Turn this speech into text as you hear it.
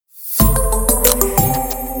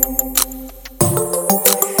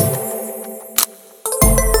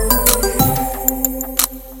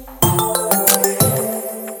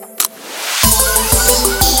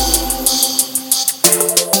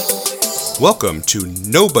Welcome to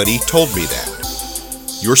Nobody Told Me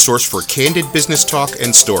That, your source for candid business talk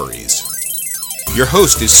and stories. Your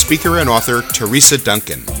host is speaker and author Teresa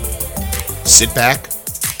Duncan. Sit back,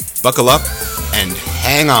 buckle up, and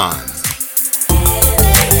hang on.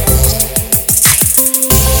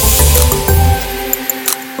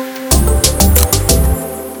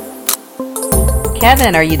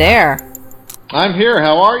 Kevin, are you there? I'm here.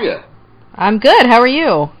 How are you? I'm good. How are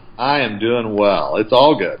you? I am doing well. It's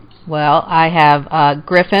all good. Well, I have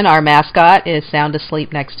Griffin, our mascot, is sound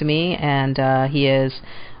asleep next to me, and he is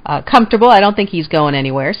comfortable. I don't think he's going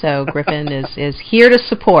anywhere, so Griffin is here to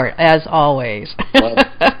support, as always.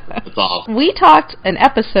 That's awesome. We talked an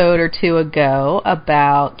episode or two ago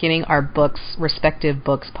about getting our respective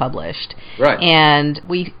books published. Right. And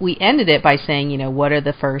we ended it by saying, what are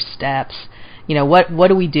the first steps? What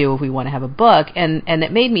do we do if we want to have a book? And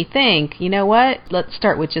it made me think, let's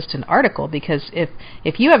start with just an article, because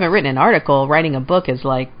if you haven't written an article, writing a book is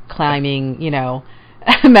like climbing,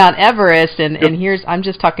 Mount Everest, and I'm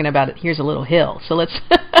just talking about it, here's a little hill. So let's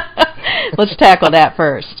tackle that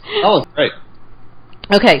first. Oh, great.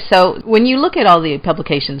 Okay, so when you look at all the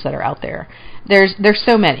publications that are out there, there's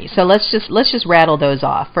so many. So let's just rattle those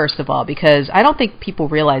off first of all, because I don't think people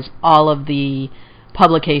realize all of the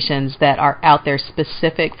publications that are out there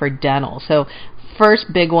specific for dental. So first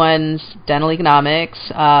big ones, Dental Economics,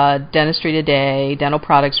 Dentistry Today, Dental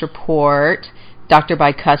Products Report, Dr.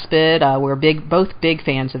 Bicuspid. We're both big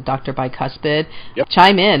fans of Dr. Bicuspid. Yep.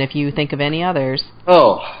 Chime in if you think of any others.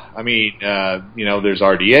 Oh, I mean, there's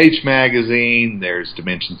RDH Magazine, there's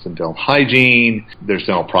Dimensions in Dental Hygiene, there's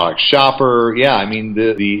Dental Products Shopper. Yeah, I mean,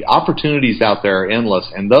 the opportunities out there are endless,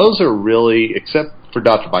 and those are really, except for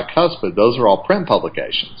Dr. Bicuspid, those are all print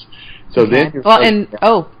publications. So okay. then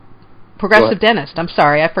Progressive Dentist. I'm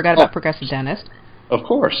sorry, I forgot about Progressive Dentist. Of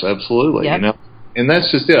course, absolutely. Yep. And that's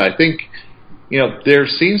just it. I think, there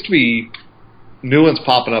seems to be new ones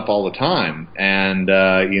popping up all the time, and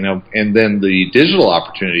and then the digital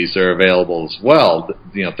opportunities are available as well.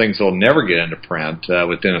 Things that will never get into print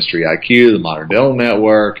with Dentistry IQ, the Modern Dental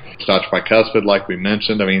Network, Dr. Bicuspid, like we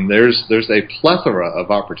mentioned. I mean, there's a plethora of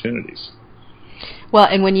opportunities. Well,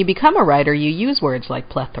 and when you become a writer, you use words like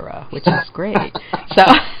plethora, which is great. So,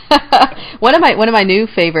 one of my new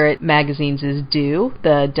favorite magazines is Do,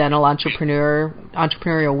 the Dental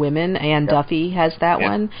Entrepreneurial Women. Ann Duffy has that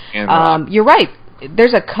one. You're right.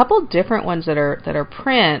 There's a couple different ones that are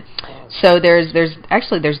print. So there's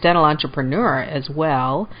Dental Entrepreneur as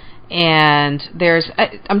well. And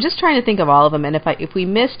I'm just trying to think of all of them, and if we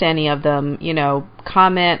missed any of them,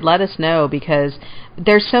 comment, let us know, because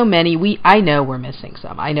there's so many. I know we're missing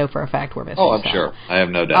some. I know for a fact we're missing some. Oh, I'm sure. I have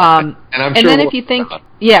no doubt. And I'm sure. And then if you think,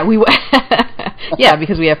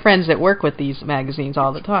 because we have friends that work with these magazines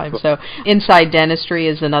all the time. So Inside Dentistry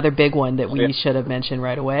is another big one that we should have mentioned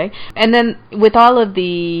right away. And then with all of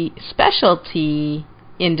the specialty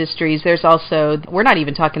industries, there's also, we're not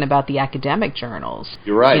even talking about the academic journals.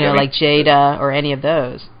 You're right. Like JADA or any of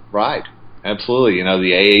those. Right. Absolutely.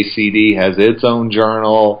 The AACD has its own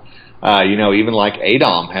journal. Even like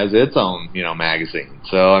ADOM has its own, magazine.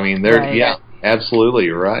 So, I mean, absolutely,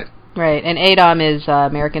 you're right. Right, and ADOM is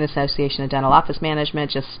American Association of Dental Office Management,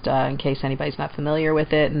 just in case anybody's not familiar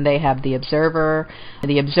with it, and they have The Observer.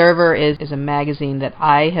 The Observer is a magazine that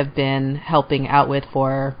I have been helping out with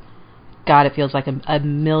for, God, it feels like a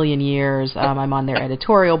million years. I'm on their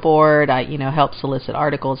editorial board. I, help solicit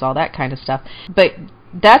articles, all that kind of stuff. But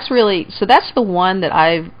that's the one that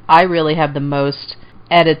I really have the most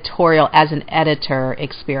editorial as an editor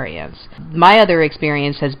experience. My other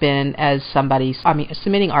experience has been as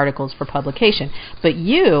submitting articles for publication. But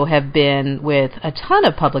you have been with a ton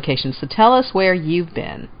of publications, so tell us where you've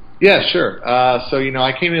been. Yeah, sure. So,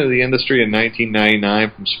 I came into the industry in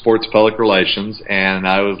 1999 from Sports Public Relations, and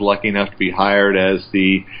I was lucky enough to be hired as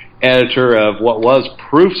the editor of what was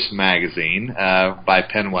Proofs magazine by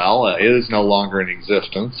Penwell. It is no longer in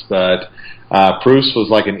existence, but Proofs was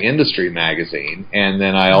like an industry magazine, and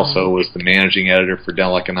then I also was the managing editor for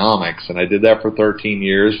Dental Economics, and I did that for 13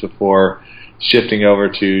 years before shifting over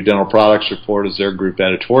to Dental Products Report as their group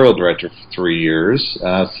editorial director for 3 years.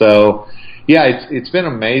 Yeah, it's been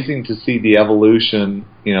amazing to see the evolution,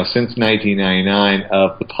 since 1999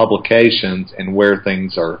 of the publications and where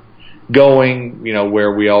things are going,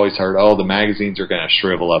 where we always heard, the magazines are going to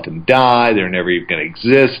shrivel up and die, they're never even going to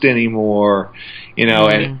exist anymore,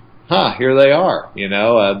 and here they are,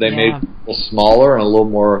 they made people smaller and a little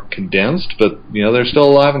more condensed, but, they're still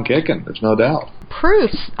alive and kicking, there's no doubt.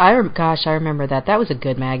 Proofs, I remember that. That was a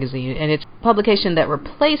good magazine, and it's a publication that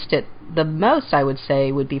replaced it the most, I would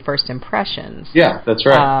say, would be First Impressions. Yeah, that's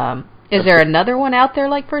right. Is there another one out there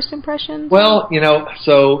like First Impressions? Well,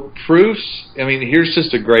 so Proofs, here's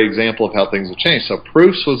just a great example of how things have changed. So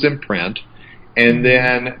Proofs was in print, and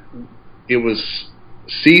then it was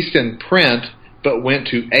ceased in print, but went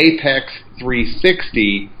to Apex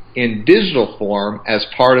 360 in digital form as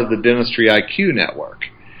part of the Dentistry IQ network.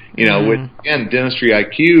 Which, again, Dentistry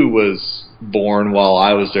IQ was born while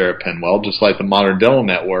I was there at Penwell, just like the Modern Dental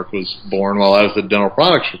Network was born while I was at Dental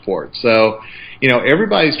Products Report. So,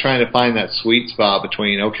 everybody's trying to find that sweet spot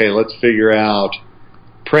between, okay, let's figure out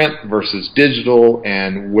print versus digital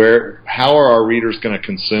and how are our readers going to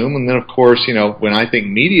consume. And then, of course, when I think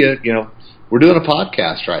media, we're doing a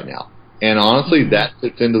podcast right now. And honestly, that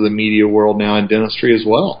fits into the media world now in dentistry as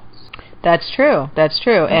well. That's true.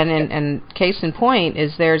 And case in point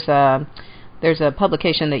is there's a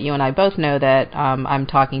publication that you and I both know that I'm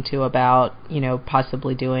talking to about,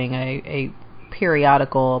 possibly doing a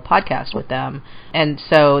periodical podcast with them. And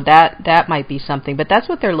so that might be something, but that's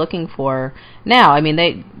what they're looking for now.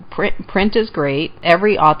 Print is great.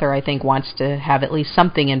 Every author, I think, wants to have at least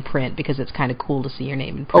something in print because it's kind of cool to see your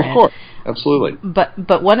name in print. Of course, absolutely.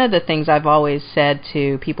 But one of the things I've always said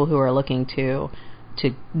to people who are looking to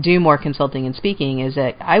do more consulting and speaking is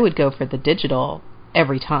that I would go for the digital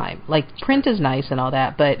every time. Like, print is nice and all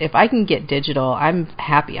that, but if I can get digital, I'm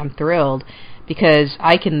happy, I'm thrilled, because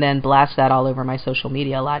I can then blast that all over my social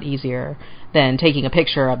media a lot easier than taking a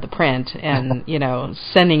picture of the print and,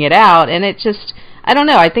 sending it out. And it just, I don't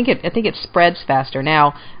know, I think it spreads faster.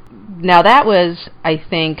 Now that was, I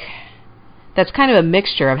think, that's kind of a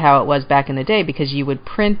mixture of how it was back in the day, because you would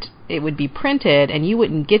print, it would be printed, and you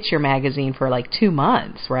wouldn't get your magazine for like 2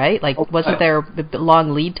 months, right? Like, wasn't there a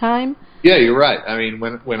long lead time? Yeah, you're right.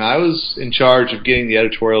 When I was in charge of getting the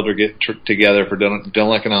editorial to get together for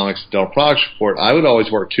Dental Economics and Dental Products Report, I would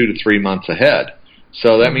always work 2 to 3 months ahead.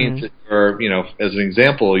 So that means that as an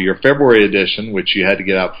example, your February edition, which you had to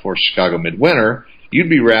get out before Chicago Midwinter, you'd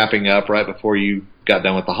be wrapping up right before you got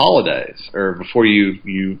done with the holidays, or before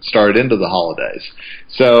you started into the holidays.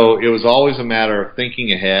 So it was always a matter of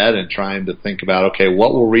thinking ahead and trying to think about, okay,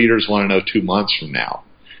 what will readers want to know 2 months from now?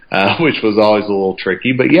 Which was always a little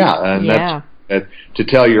tricky, but that's to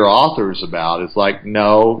tell your authors about. It's like,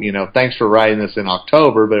 no, thanks for writing this in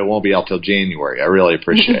October, but it won't be out till January. I really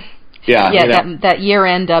appreciate it. Yeah, that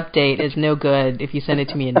year-end update is no good if you send it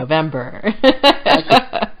to me in November.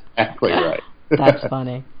 Exactly right. That's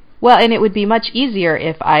funny. Well, and it would be much easier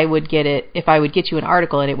if I would get you an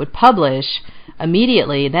article and it would publish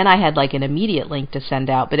immediately. Then I had like an immediate link to send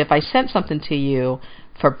out. But if I sent something to you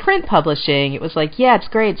for print publishing, it was like, yeah, it's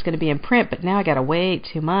great, it's going to be in print, but now I got to wait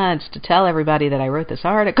 2 months to tell everybody that I wrote this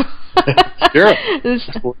article. Sure.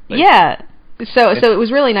 Yeah. So it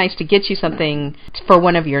was really nice to get you something for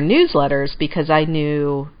one of your newsletters, because I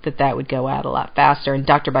knew that would go out a lot faster. And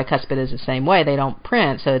Dr. Bicuspid is the same way. They don't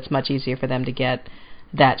print, so it's much easier for them to get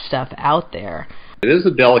that stuff out there. It is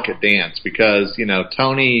a delicate dance because,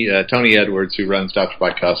 Tony Edwards, who runs Dr.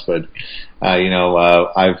 Bicuspid,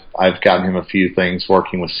 I've gotten him a few things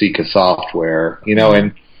working with Sika software,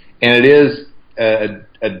 and it is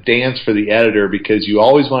a dance for the editor, because you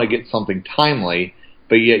always want to get something timely,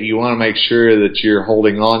 but yet you want to make sure that you're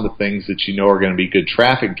holding on to things that you know are going to be good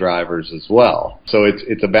traffic drivers as well. So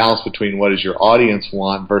it's a balance between what does your audience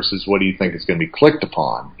want versus what do you think is going to be clicked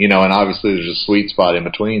upon. And obviously there's a sweet spot in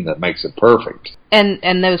between that makes it perfect.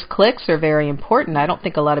 And those clicks are very important. I don't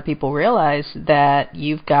think a lot of people realize that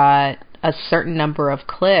you've got a certain number of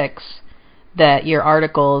clicks that your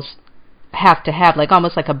articles have to have, like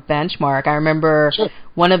almost like a benchmark. I remember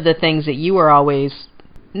one of the things that you were always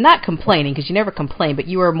not complaining, because you never complain, but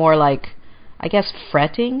you were more like, I guess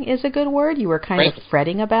fretting is a good word. You were kind of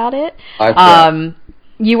fretting about it.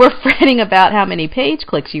 You were fretting about how many page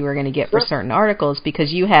clicks you were going to get for certain articles,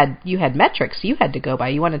 because you had metrics you had to go by.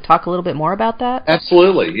 You want to talk a little bit more about that?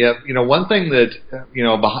 Absolutely. Yeah. One thing that,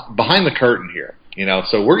 behind the curtain here,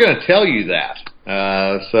 so we're going to tell you that.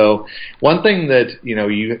 So one thing that,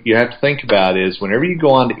 you have to think about is whenever you go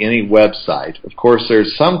onto any website, of course,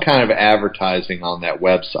 there's some kind of advertising on that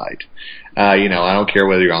website. I don't care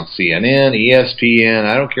whether you're on CNN, ESPN,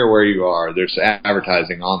 I don't care where you are, there's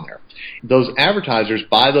advertising on there. Those advertisers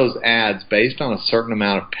buy those ads based on a certain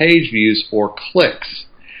amount of page views or clicks.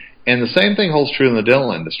 And the same thing holds true in the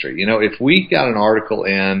dental industry. If we got an article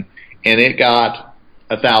in and it got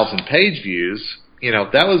 1,000 page views,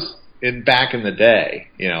 that was back in the day,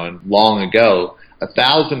 and long ago,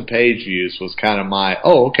 1,000 page views was kind of my,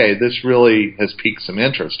 okay, this really has piqued some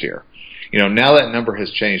interest here. Now that number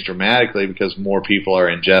has changed dramatically because more people are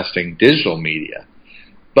ingesting digital media.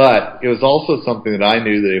 But it was also something that I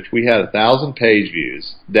knew that if we had 1,000 page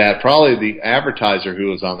views, that probably the advertiser who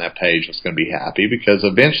was on that page was going to be happy, because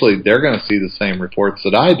eventually they're going to see the same reports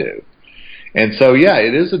that I do. And so, yeah,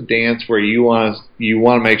 it is a dance where you want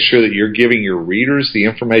to make sure that you're giving your readers the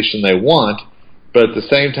information they want, but at the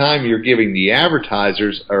same time you're giving the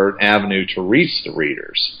advertisers an avenue to reach the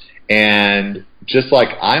readers. And just like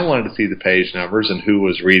I wanted to see the page numbers and who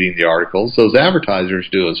was reading the articles, those advertisers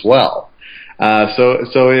do as well.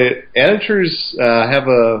 Editors have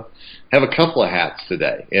a couple of hats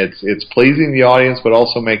today. It's pleasing the audience, but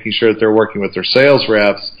also making sure that they're working with their sales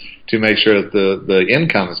reps to make sure that the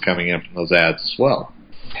income is coming in from those ads as well.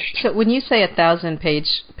 So when you say 1,000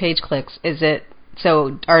 page clicks, is it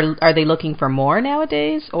so? Are they looking for more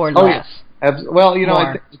nowadays or less? Yeah. Well,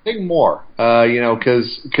 more. I think more.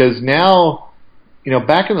 Because now,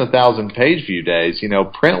 back in the 1,000 page view days,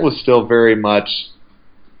 print was still very much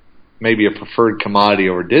maybe a preferred commodity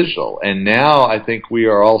over digital. And now I think we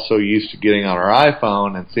are also used to getting on our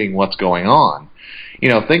iPhone and seeing what's going on.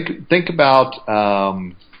 Think about,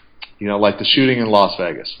 like the shooting in Las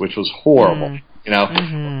Vegas, which was horrible.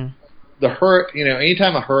 Anytime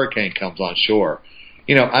a hurricane comes on shore,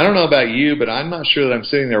 I don't know about you, but I'm not sure that I'm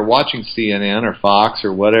sitting there watching CNN or Fox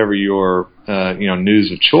or whatever your,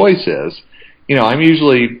 news of choice is. I'm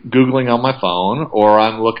usually Googling on my phone, or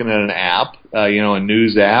I'm looking at an app, a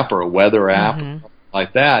news app or a weather app,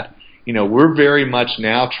 like that. We're very much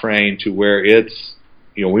now trained to where it's,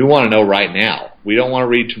 we want to know right now. We don't want to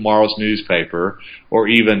read tomorrow's newspaper or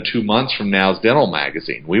even 2 months from now's dental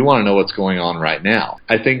magazine. We want to know what's going on right now.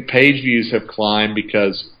 I think page views have climbed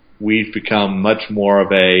because we've become much more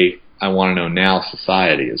of a I want to know now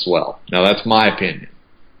society as well. Now, that's my opinion.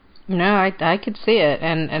 No, I could see it,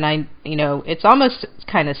 and I, it's almost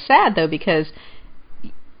kind of sad though, because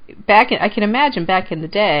I can imagine back in the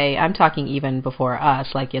day, I'm talking even before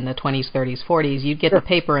us, like in the 20s, 30s, 40s, you'd get the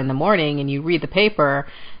paper in the morning and you read the paper,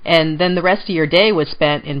 and then the rest of your day was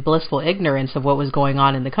spent in blissful ignorance of what was going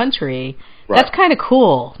on in the country. Right. That's kind of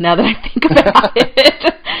cool now that I think about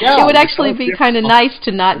it. Yeah, it would actually be kind of nice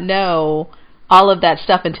to not know all of that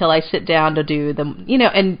stuff until I sit down to do the,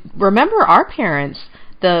 and remember our parents,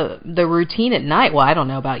 the routine at night. Well, I don't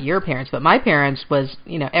know about your parents, but my parents was,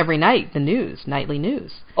 every night the news, nightly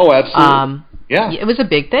news. Oh, absolutely. Yeah. It was a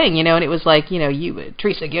big thing, and it was like, you,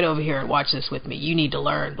 Teresa, get over here and watch this with me. You need to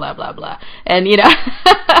learn, blah, blah, blah. And,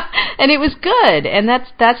 and it was good. And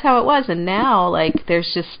that's how it was. And now, like,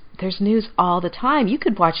 there's news all the time. You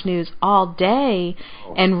could watch news all day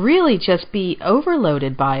and really just be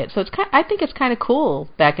overloaded by it. So I think it's kind of cool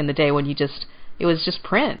back in the day when it was just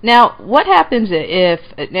print. Now, what happens if,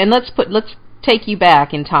 and let's take you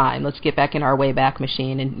back in time. Let's get back in our Wayback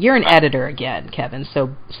Machine, and you're an editor again, Kevin.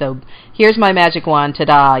 So here's my magic wand.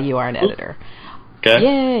 Ta-da, you are an editor. Okay.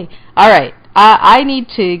 Yay. All right. I need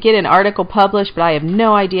to get an article published, but I have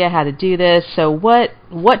no idea how to do this. So what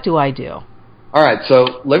do I do? All right.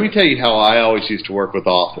 So let me tell you how I always used to work with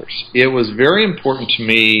authors. It was very important to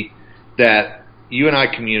me that you and I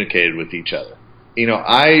communicated with each other.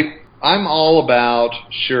 I'm all about,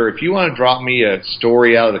 sure, if you want to drop me a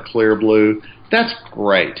story out of the clear blue, that's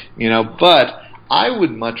great, but I would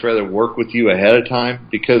much rather work with you ahead of time,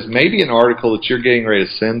 because maybe an article that you're getting ready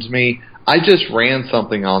to send to me, I just ran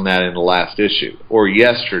something on that in the last issue, or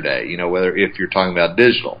yesterday, if you're talking about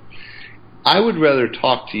digital. I would rather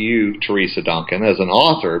talk to you, Teresa Duncan, as an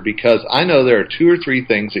author, because I know there are 2 or 3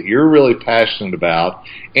 things that you're really passionate about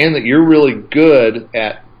and that you're really good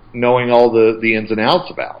at knowing all the ins and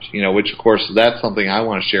outs about, which, of course, that's something I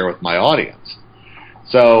want to share with my audience.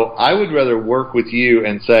 So I would rather work with you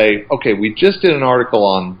and say, okay, we just did an article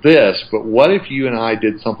on this, but what if you and I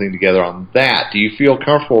did something together on that? Do you feel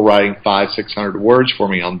comfortable writing 500-600 words for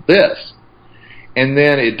me on this? And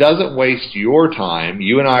then it doesn't waste your time.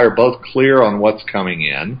 You and I are both clear on what's coming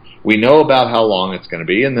in. We know about how long it's going to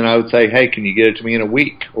be. And then I would say, hey, can you get it to me in a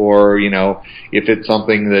week? Or, if it's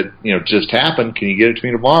something that, just happened, can you get it to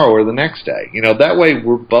me tomorrow or the next day? That way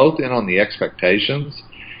we're both in on the expectations.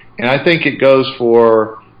 And I think it goes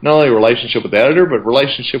for not only relationship with the editor, but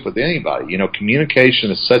relationship with anybody.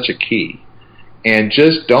 Communication is such a key. And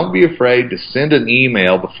just don't be afraid to send an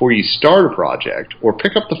email before you start a project, or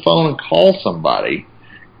pick up the phone and call somebody.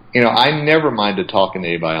 I never minded talking to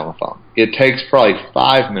anybody on the phone. It takes probably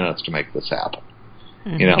 5 minutes to make this happen.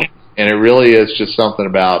 And it really is just something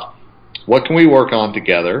about what can we work on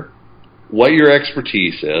together, what your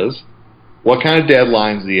expertise is, what kind of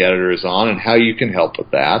deadlines the editor is on and how you can help with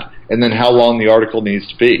that, and then how long the article needs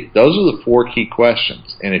to be. Those are the 4 key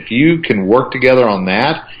questions. And if you can work together on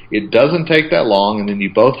that, it doesn't take that long, and then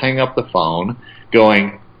you both hang up the phone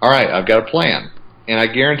going, all right, I've got a plan. And I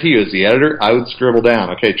guarantee you, as the editor, I would scribble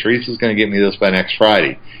down, okay, Teresa's going to get me this by next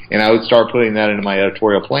Friday. And I would start putting that into my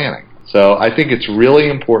editorial planning. So I think it's really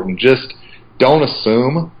important. Just don't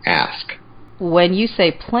assume, ask. When you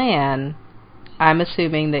say plan, I'm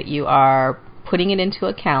assuming that you are putting it into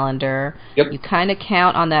a calendar. Yep. You kind of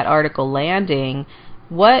count on that article landing.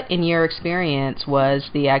 What, in your experience, was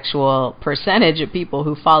the actual percentage of people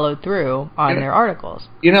who followed through on their articles?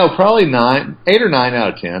 Probably 8 or 9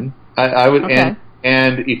 out of 10. I would, okay.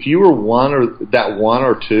 And if you were one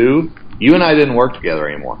or two, you and I didn't work together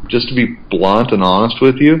anymore. Just to be blunt and honest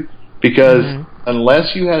with you, because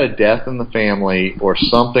unless you had a death in the family or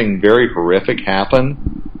something very horrific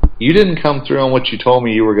happen, you didn't come through on what you told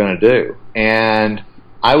me you were going to do, and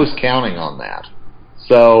I was counting on that.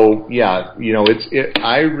 So yeah,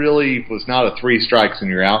 I really was not a 3 strikes and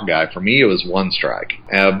you're out guy. For me, it was 1 strike.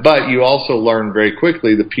 But you also learn very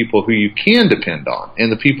quickly the people who you can depend on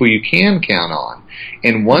and the people you can count on.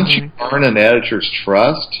 And once you earn an editor's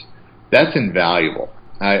trust, that's invaluable.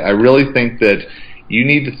 I really think that you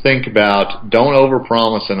need to think about, don't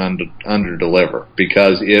overpromise and underdeliver,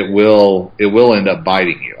 because it will end up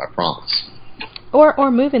biting you, I promise.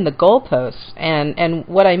 Or moving the goalposts, and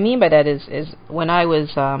what I mean by that is when I was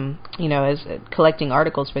as collecting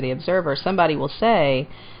articles for the Observer, somebody will say,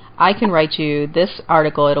 I can write you this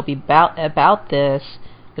article, it'll be about this,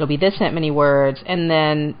 it'll be this many words, and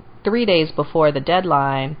then 3 days before the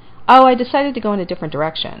deadline, I decided to go in a different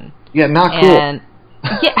direction. Yeah, not cool. And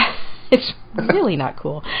yeah. It's really not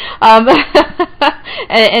cool. And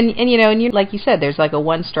you like you said, there's like a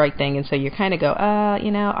 1 strike thing, and so you kind of go,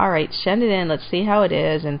 all right, send it in, let's see how it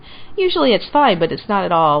is, and usually it's fine, but it's not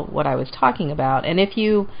at all what I was talking about. And if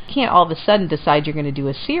you can't all of a sudden decide you're going to do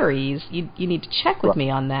a series, you need to check with me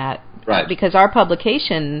on that. Right. Because our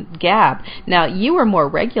publication gap, now you are more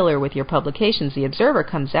regular with your publications. The Observer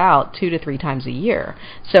comes out 2 to 3 times a year.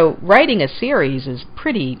 So writing a series is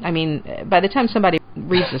pretty, by the time somebody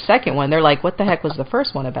reads the second one, they're like, what the heck was the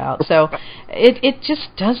first one about? So it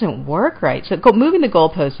just doesn't work right. So moving the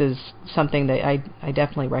goalposts is something that I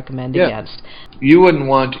definitely recommend against. You wouldn't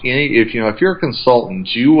want if you're a consultant,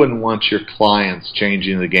 you wouldn't want your clients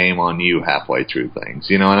changing the game on you halfway through things.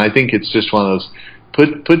 And I think it's just one of those,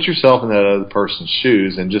 put yourself in that other person's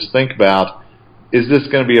shoes and just think about, is this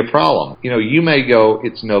going to be a problem? You may go,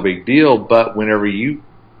 it's no big deal, but whenever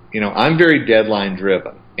I'm very deadline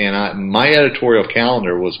driven, and my editorial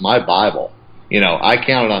calendar was my Bible. I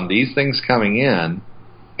counted on these things coming in,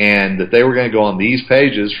 and that they were going to go on these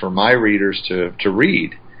pages for my readers to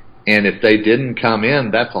read. And if they didn't come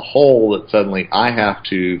in, that's a hole that suddenly I have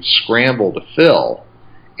to scramble to fill.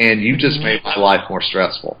 And you just made my life more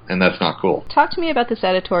stressful, and that's not cool. Talk to me about this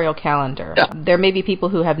editorial calendar. Yeah. There may be people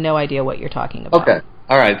who have no idea what you're talking about. Okay.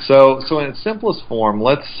 All right. So in its simplest form,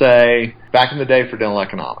 let's say back in the day for dental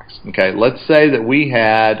economics, okay, let's say that we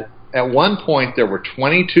had, at one point, there were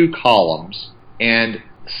 22 columns and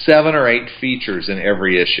 7 or 8 features in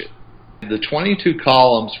every issue. The 22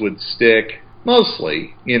 columns would stick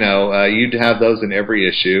mostly, you'd have those in every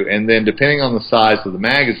issue, and then depending on the size of the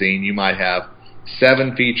magazine, you might have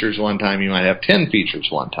 7 features one time, you might have 10 features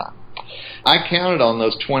one time. I counted on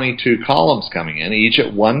those 22 columns coming in, each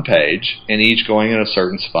at 1 page, and each going in a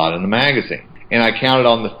certain spot in the magazine. And I counted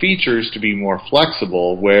on the features to be more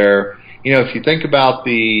flexible, where, if you think about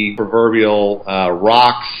the proverbial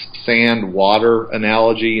rocks, sand, water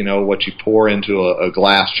analogy, what you pour into a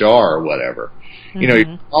glass jar or whatever.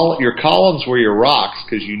 Your columns were your rocks,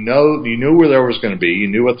 because you knew where there was going to be, you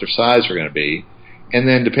knew what their size were going to be. And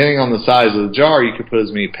then depending on the size of the jar, you could put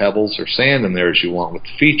as many pebbles or sand in there as you want with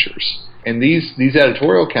the features. And these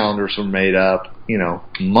editorial calendars were made up,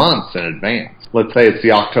 months in advance. Let's say it's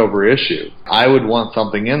the October issue. I would want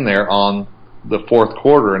something in there on the 4th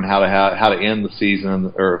quarter and how to end the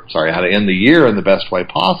season, how to end the year in the best way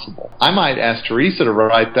possible. I might ask Teresa to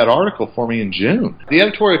write that article for me in June. The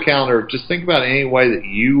editorial calendar, just think about any way that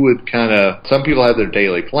you would some people have their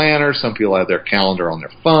daily planner, some people have their calendar on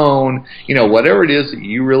their phone, whatever it is that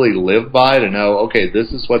you really live by to know, okay,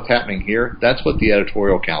 this is what's happening here. That's what the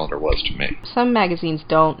editorial calendar was to me. Some magazines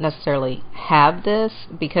don't necessarily have this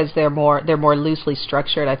because they're more loosely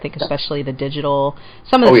structured. I think especially the digital,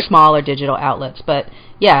 some of the smaller digital outlets, but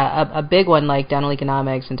a big one like Dental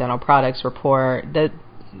Economics and Dental Products Report,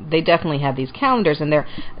 they definitely have these calendars, and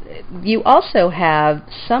you also have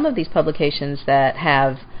some of these publications that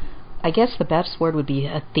have, I guess the best word would be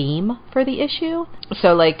a theme for the issue.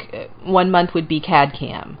 So like 1 month would be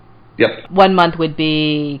CAD/CAM. Yep. 1 month would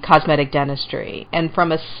be cosmetic dentistry. And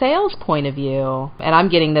from a sales point of view, and I'm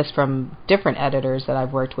getting this from different editors that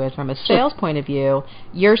I've worked with, from a sales point of view,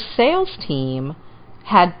 your sales team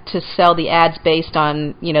had to sell the ads based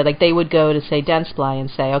on, like they would go to, say, Dentsply and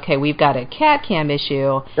say, okay, we've got a CAD/CAM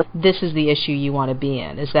issue. Yep. This is the issue you want to be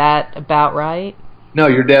in. Is that about right? No,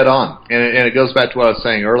 you're dead on. And it goes back to what I was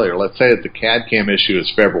saying earlier. Let's say that the CAD/CAM issue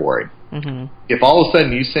is February. Mm-hmm. If all of a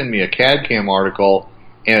sudden you send me a CAD/CAM article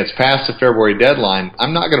and it's past the February deadline,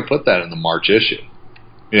 I'm not going to put that in the March issue.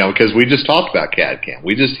 Because we just talked about CAD/CAM.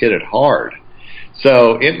 We just hit it hard.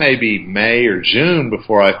 So it may be May or June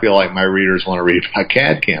before I feel like my readers want to read about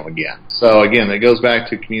CAD/CAM again. So again, it goes back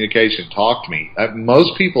to communication. Talk to me.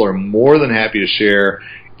 Most people are more than happy to share.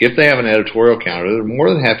 If they have an editorial calendar, they're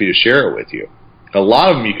more than happy to share it with you. A lot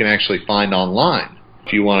of them you can actually find online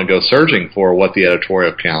if you want to go searching for what the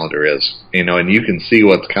editorial calendar is, and you can see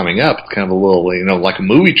what's coming up. It's kind of a little, like a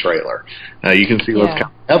movie trailer. You can see what's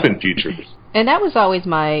coming up in future. And that was always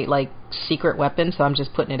my, secret weapon, so I'm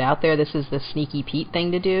just putting it out there. This is the sneaky Pete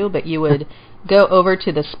thing to do, but you would go over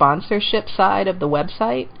to the sponsorship side of the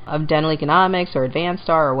website of Dental Economics or Advanstar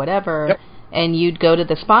or whatever, yep. And you'd go to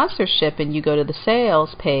the sponsorship and you go to the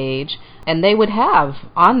sales page, and they would have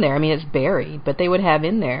on there, it's buried, but they would have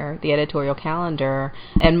in there the editorial calendar.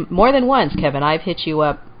 And more than once, Kevin, I've hit you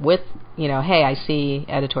up with, hey, I see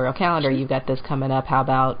editorial calendar, you've got this coming up, how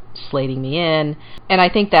about slating me in? And I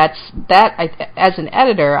think as an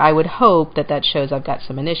editor, I would hope that shows I've got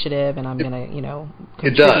some initiative and I'm going to,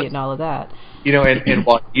 contribute and all of that. And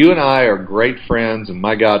while you and I are great friends, and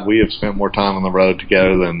my God, we have spent more time on the road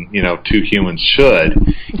together than, two humans should,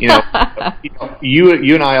 you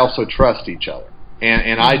and I also trust each other.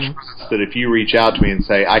 And I trust that if you reach out to me and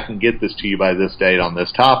say, I can get this to you by this date on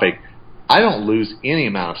this topic, I don't lose any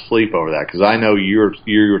amount of sleep over that because I know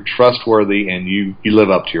you're trustworthy and you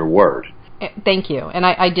live up to your word. Thank you. And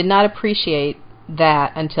I did not appreciate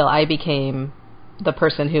that until I became the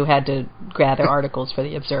person who had to gather articles for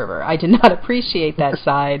the Observer. I did not appreciate that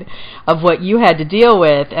side of what you had to deal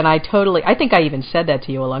with, and I think I even said that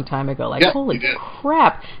to you a long time ago, holy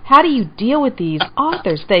crap, how do you deal with these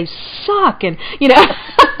authors? They suck, and,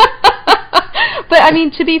 But,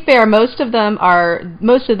 to be fair, most of them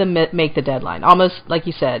make the deadline, almost, like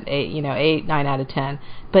you said, 8, 9 out of 10.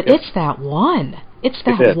 But it's that one. It's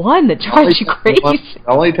that one that drives you crazy. It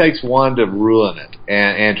only takes one to ruin it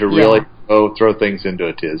and to really throw things into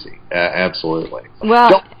a tizzy. Absolutely.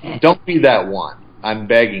 Well, don't be that one. I'm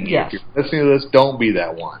begging you. Yes. If you're listening to this, don't be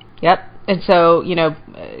that one. Yep. And so,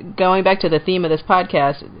 going back to the theme of this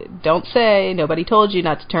podcast, don't say nobody told you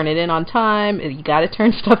not to turn it in on time. You got to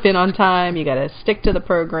turn stuff in on time. You got to stick to the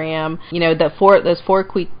program. Those 4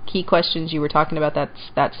 key questions you were talking about,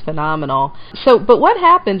 that's phenomenal. So, but what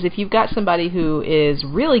happens if you've got somebody who is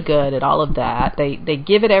really good at all of that? They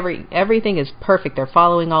give it everything is perfect. They're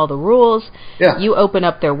following all the rules. Yeah. You open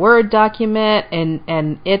up their Word document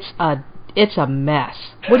and it's a mess.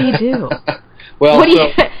 What do you do? Well,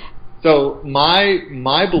 So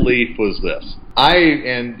my belief was this.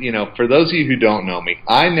 For those of you who don't know me,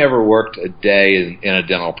 I never worked a day in a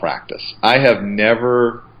dental practice. I have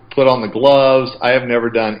never put on the gloves. I have never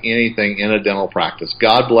done anything in a dental practice.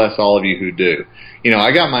 God bless all of you who do.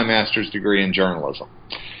 I got my master's degree in journalism.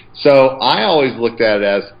 So I always looked at it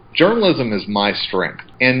as journalism is my strength,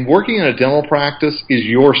 and working in a dental practice is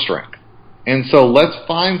your strength. And so let's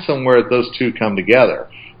find somewhere that those two come together.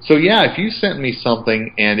 So if you sent me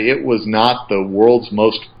something and it was not the world's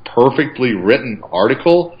most perfectly written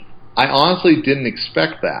article, I honestly didn't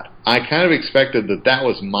expect that. I kind of expected that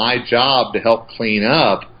was my job to help clean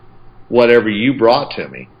up whatever you brought to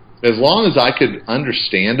me. As long as I could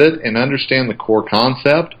understand it and understand the core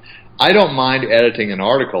concept, I don't mind editing an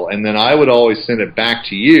article, and then I would always send it back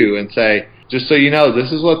to you and say, just so you know,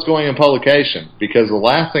 this is what's going in publication, because the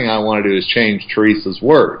last thing I want to do is change Teresa's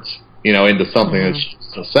words, into something that's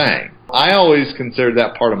just a saying. I always consider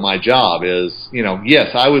that part of my job is,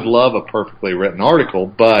 yes, I would love a perfectly written article,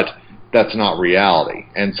 but that's not reality.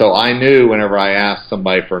 And so I knew whenever I asked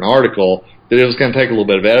somebody for an article that it was going to take a little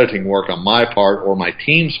bit of editing work on my part or my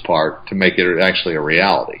team's part to make it actually a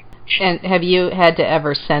reality. And have you had to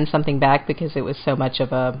ever send something back because it was so much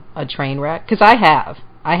of a train wreck? Because I have,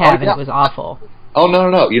 and it was awful. Oh, no.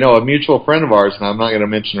 A mutual friend of ours, and I'm not going to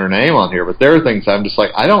mention her name on here, but there are things I'm just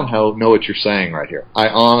like, I don't know what you're saying right here. I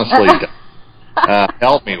honestly don't.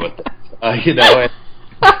 Help me with this. And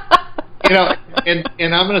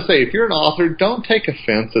I'm going to say, if you're an author, don't take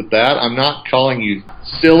offense at that. I'm not calling you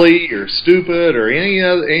silly or stupid or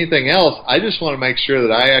anything else. I just want to make sure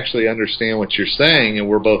that I actually understand what you're saying and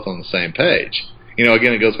we're both on the same page.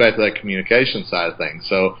 Again, it goes back to that communication side of things.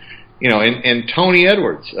 So, And Tony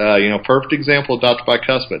Edwards, perfect example of Dr.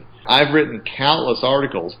 Bicuspid. I've written countless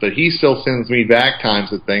articles, but he still sends me back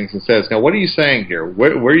times at things and says, now, what are you saying here?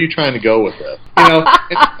 Where are you trying to go with this?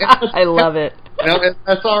 I love it.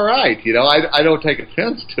 That's all right. I don't take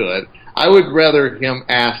offense to it. I would rather him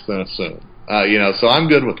ask than assume. So I'm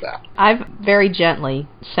good with that. I've very gently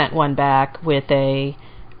sent one back with a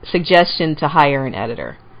suggestion to hire an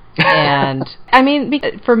editor. And I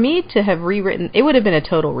mean, for me to have rewritten, it would have been a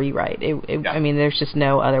total rewrite. I mean, there's just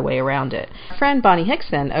no other way around it. My friend Bonnie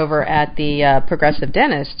Hickson over at the Progressive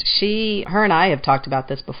Dentist, her and I have talked about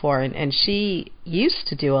this before, and she used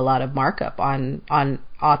to do a lot of markup on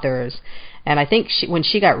authors. And I think when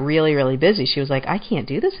she got really, really busy, she was like, I can't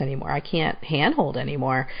do this anymore. I can't handhold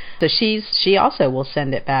anymore. So she also will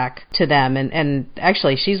send it back to them. And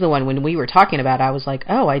actually, she's the one, when we were talking about it, I was like,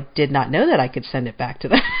 oh, I did not know that I could send it back to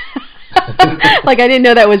them. Like, I didn't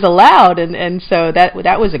know that was allowed. And so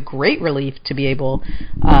that was a great relief to be able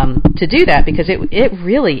to do that, because it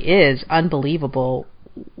really is unbelievable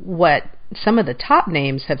what some of the top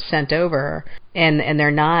names have sent over, and they're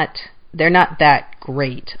not that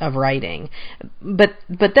great of writing. But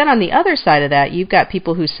then on the other side of that, you've got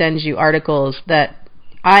people who send you articles that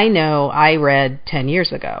I know I read 10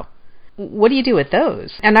 years ago. What do you do with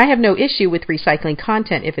those? And I have no issue with recycling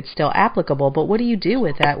content if it's still applicable, but what do you do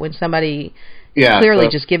with that when somebody is clearly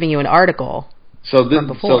just giving you an article from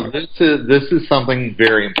before? So this is something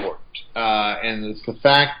very important. And it's the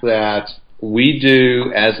fact that we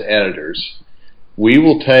do, as editors, we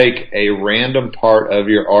will take a random part of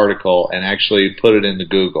your article and actually put it into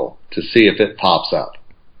Google to see if it pops up.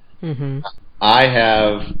 Mm-hmm. I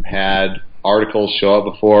have had articles show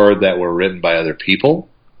up before that were written by other people.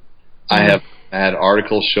 I have had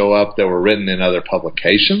articles show up that were written in other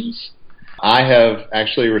publications. I have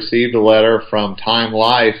actually received a letter from Time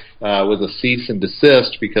Life with a cease and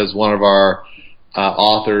desist because one of our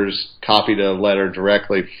authors copied a letter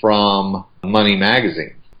directly from Money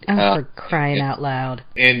Magazine. Oh, for crying out loud.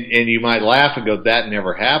 And you might laugh and go, that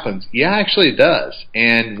never happens. Yeah, actually it does.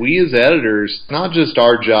 And we as editors, it's not just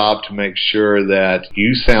our job to make sure that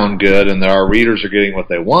you sound good and that our readers are getting what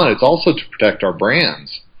they want, it's also to protect our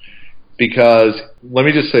brands. Because, let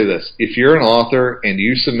me just say this, if you're an author and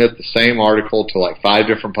you submit the same article to like 5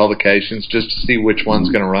 different publications just to see which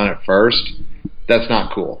one's going to run it first, that's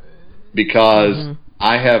not cool. Because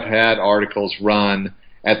I have had articles run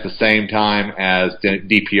at the same time as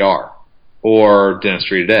DPR or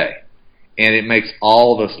Dentistry Today. And it makes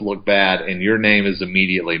all of us look bad, and your name is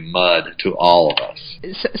immediately mud to all of us.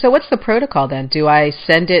 So what's the protocol then? Do I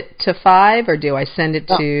send it to 5, or do I send it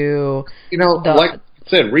to like I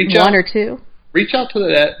said, reach out 1 or 2? Reach out to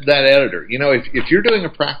that editor. If you're doing a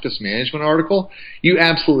practice management article, you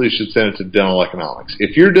absolutely should send it to Dental Economics.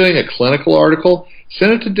 If you're doing a clinical article,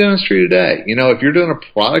 send it to Dentistry Today. If you're doing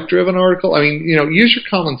a product-driven article, use your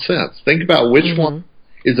common sense. Think about which one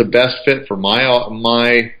is the best fit for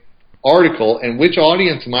my article, and which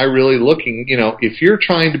audience am I really looking. If you're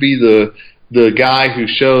trying to be the guy who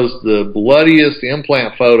shows the bloodiest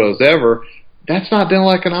implant photos ever, that's not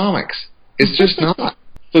Dental Economics. It's just not.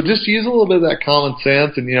 So just use a little bit of that common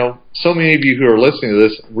sense, and so many of you who are listening to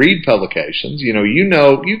this read publications.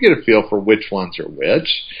 You get a feel for which ones are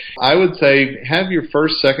which. I would say have your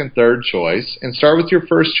first, second, third choice, and start with your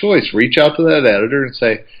first choice. Reach out to that editor and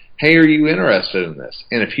say, "Hey, are you interested in this?"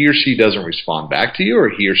 And if he or she doesn't respond back to you, or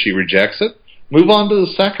he or she rejects it, move on to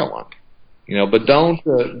the second one. But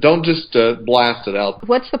don't just blast it out.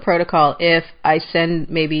 What's the protocol if I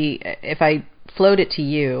float it to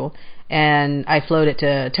you? And I float it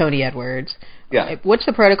to Tony Edwards. Yeah. What's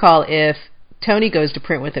the protocol if Tony goes to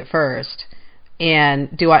print with it first?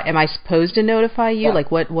 And am I supposed to notify you? Yeah.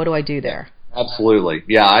 Like, what do I do there? Absolutely.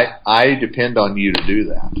 Yeah, I depend on you to do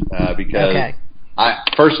that because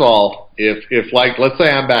first of all, if like let's say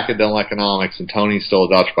I'm back at Dental Economics and Tony's still a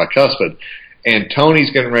Dr. Bicuspid, and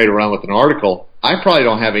Tony's getting ready to run with an article, I probably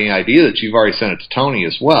don't have any idea that you've already sent it to Tony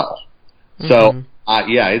as well. So.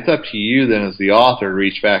 It's up to you then as the author to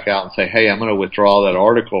reach back out and say, hey, I'm going to withdraw that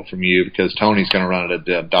article from you because Tony's going to run it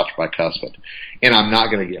at Dr. Bicuspid. And I'm not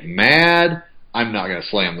going to get mad. I'm not going to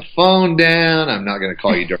slam the phone down. I'm not going to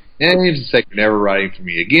call you dirty names and say you're never writing for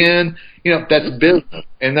me again. That's business,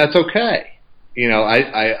 and that's okay.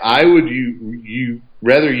 I would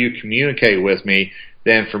rather you communicate with me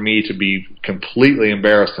than for me to be completely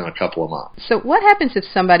embarrassed in a couple of months. So what happens if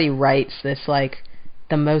somebody writes this, like,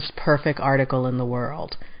 the most perfect article in the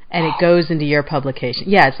world, and it goes into your publication?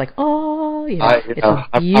 Yeah, it's like, it's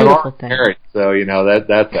a beautiful thing. Married, so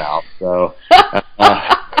that's out. So,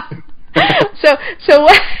 so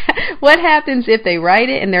what happens if they write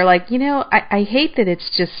it and they're like, I hate that it's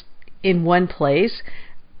just in one place.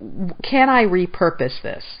 Can I repurpose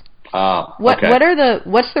this? Okay.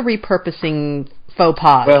 What's the repurposing faux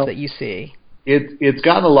pas that you see? It's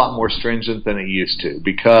gotten a lot more stringent than it used to,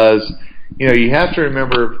 because you have to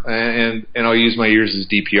remember, and I'll use my years as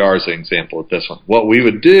DPR as an example with this one. What we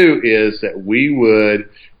would do is that we would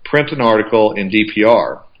print an article in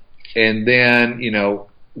DPR, and then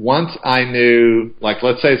once I knew, like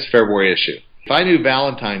let's say it's February issue, if I knew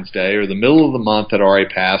Valentine's Day or the middle of the month had already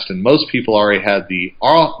passed and most people already had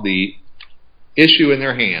the issue in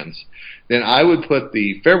their hands, then I would put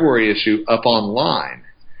the February issue up online.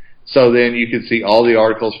 So then you could see all the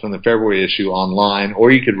articles from the February issue online,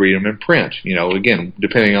 or you could read them in print, again,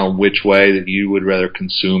 depending on which way that you would rather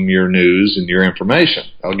consume your news and your information.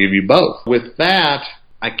 I'll give you both. With that,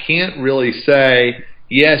 I can't really say,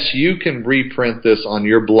 yes, you can reprint this on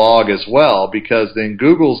your blog as well, because then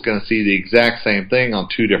Google's going to see the exact same thing on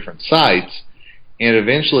two different sites, and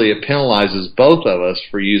eventually it penalizes both of us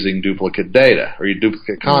for using duplicate data or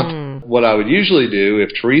duplicate content. What I would usually do,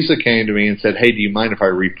 if Teresa came to me and said, hey, do you mind if I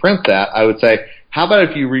reprint that? I would say, how about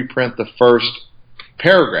if you reprint the first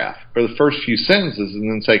paragraph or the first few sentences and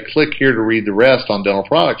then say, click here to read the rest on Dental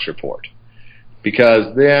Products Report?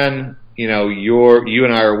 Because then, you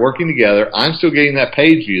and I are working together. I'm still getting that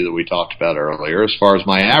page view that we talked about earlier as far as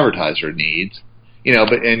my advertiser needs.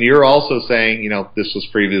 And you're also saying, this was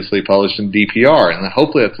previously published in DPR, and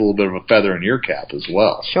hopefully that's a little bit of a feather in your cap as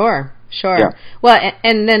well. Sure. Yeah. Well,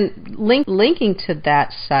 and then linking to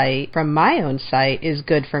that site from my own site is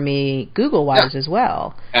good for me Google-wise as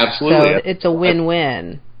well. Absolutely. So it's a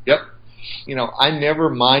win-win. Yep. I never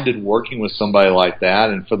minded working with somebody like that,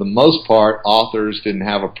 and for the most part, authors didn't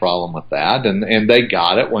have a problem with that, and they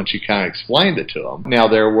got it once you kind of explained it to them. Now,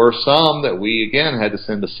 there were some that we, again, had to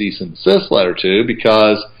send a cease and desist letter to,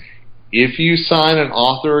 because if you sign an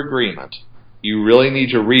author agreement, you really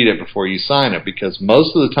need to read it before you sign it, because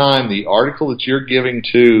most of the time, the article that you're giving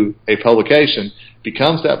to a publication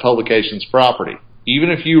becomes that publication's property. Even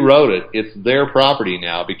if you wrote it, it's their property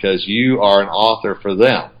now because you are an author for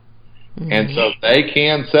them. And so they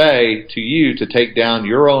can say to you to take down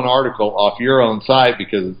your own article off your own site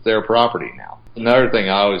because it's their property now. Another thing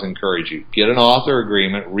I always encourage you, get an author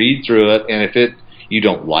agreement, read through it, and if you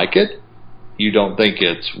don't like it, you don't think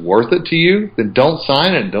it's worth it to you, then don't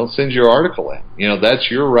sign it and don't send your article in.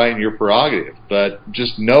 That's your right and your prerogative. But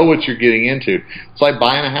just know what you're getting into. It's like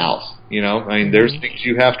buying a house. There's things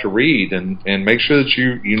you have to read and make sure that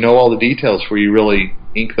you know all the details before you really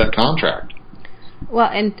ink that contract. Well,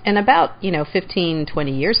 and about 15,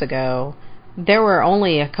 20 years ago, there were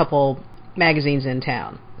only a couple magazines in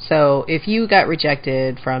town. So if you got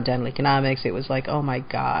rejected from Dental Economics, it was like, oh my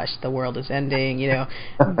gosh, the world is ending,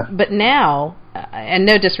 But now, and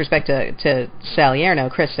no disrespect to Sally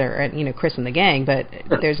Erno, Chris and the gang, but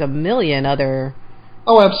there's a million other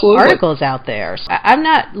articles out there. So I'm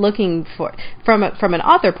not looking for, from an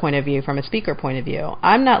author point of view, from a speaker point of view,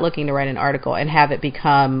 I'm not looking to write an article and have it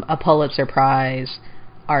become a Pulitzer Prize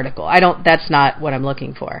article. That's not what I'm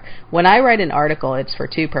looking for. When I write an article, it's for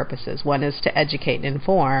two purposes. One is to educate and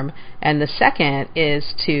inform, and the second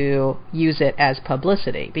is to use it as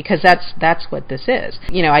publicity, because that's what this is.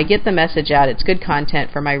 I get the message out, it's good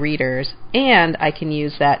content for my readers, and I can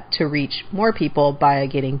use that to reach more people by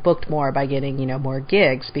getting booked more, by getting, more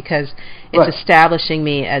gigs, because it's establishing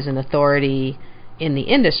me as an authority in the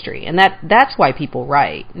industry, and that's why people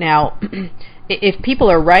write. Now, if people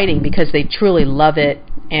are writing because they truly love it,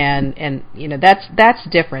 and that's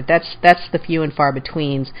different. That's the few and far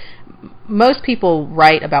betweens. Most people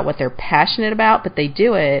write about what they're passionate about, but they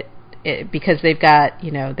do it because they've got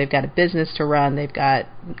a business to run, they've got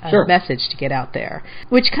a message to get out there.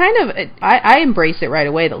 Which kind of I embrace it right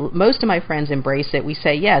away. Most of my friends embrace it. We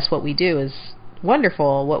say, yes, what we do is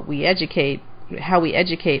wonderful. What we educate, how we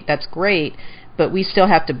educate, that's great. But we still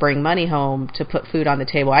have to bring money home to put food on the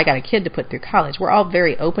table. I got a kid to put through college. We're all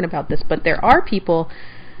very open about this, but there are people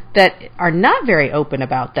that are not very open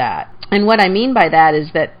about that. And what I mean by that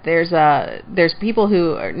is that there's people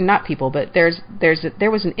who are not people, but there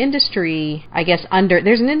was an industry, I guess,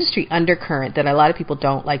 there's an industry undercurrent that a lot of people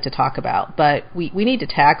don't like to talk about, but we need to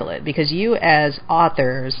tackle it, because you as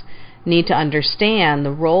authors need to understand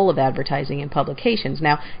the role of advertising in publications.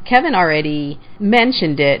 Now, Kevin already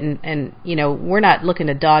mentioned it, and we're not looking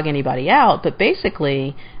to dog anybody out, but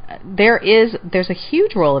basically there's a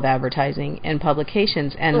huge role of advertising in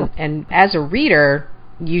publications, and as a reader,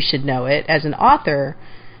 you should know it. As an author,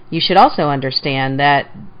 you should also understand that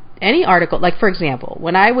any article, like for example,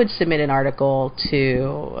 when I would submit an article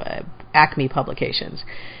to Acme Publications,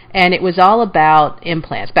 and it was all about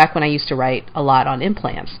implants, back when I used to write a lot on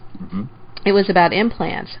implants. Mm-hmm. it was about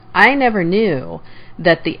implants. I never knew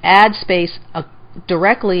that the ad space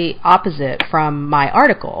directly opposite from my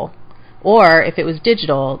article, or if it was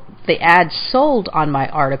digital, the ads sold on my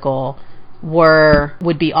article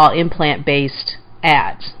would be all implant-based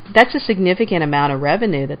ads. That's a significant amount of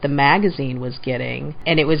revenue that the magazine was getting,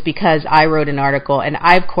 and it was because I wrote an article, and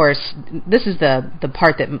I, of course, this is the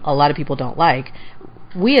part that a lot of people don't like.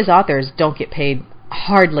 We as authors don't get paid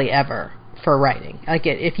hardly ever for writing. Like,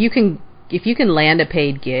 if you can land a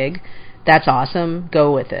paid gig, that's awesome,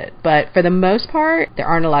 go with it. But for the most part, there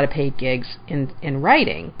aren't a lot of paid gigs in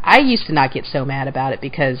writing. I used to not get so mad about it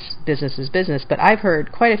because business is business, but I've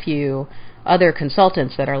heard quite a few other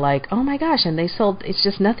consultants that are like, oh my gosh, and it's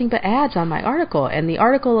just nothing but ads on my article, and the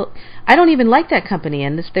article, I don't even like that company,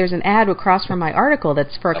 and there's an ad across from my article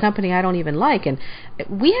that's for a company I don't even like, and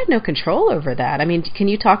we had no control over that. I mean, can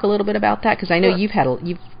you talk a little bit about that? Because I know you've had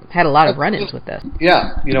a lot of run-ins with this.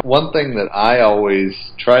 Yeah, one thing that I always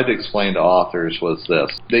tried to explain to authors was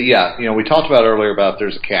this. That, we talked about earlier about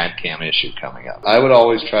there's a CAD/CAM issue coming up. I would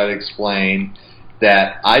always try to explain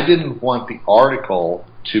that I didn't want the article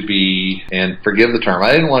to be, and forgive the term,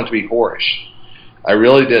 I didn't want it to be whorish. I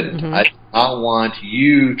really didn't. Mm-hmm. I did not want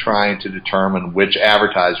you trying to determine which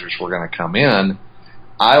advertisers were going to come in.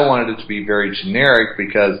 I wanted it to be very generic,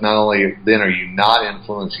 because not only then are you not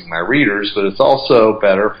influencing my readers, but it's also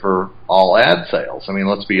better for all ad sales. I mean,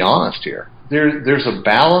 let's be honest here. There's a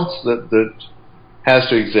balance that has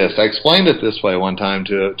to exist. I explained it this way one time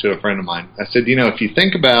to a friend of mine. I said, if you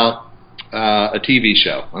think about a TV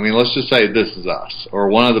show, I mean, let's just say This Is Us, or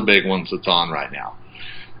one of the big ones that's on right now.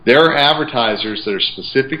 There are advertisers that are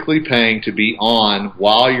specifically paying to be on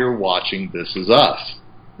while you're watching This Is Us.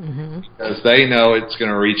 Mm-hmm. Because they know it's going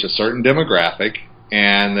to reach a certain demographic,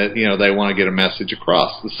 and that they want to get a message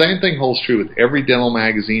across. The same thing holds true with every dental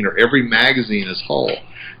magazine or every magazine as a whole.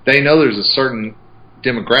 They know there's a certain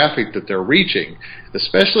demographic that they're reaching,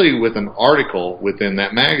 especially with an article within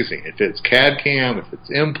that magazine. If it's CAD/CAM, if it's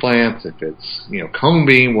implants, if it's cone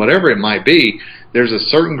beam, whatever it might be, there's a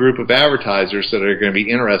certain group of advertisers that are going to be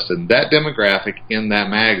interested in that demographic in that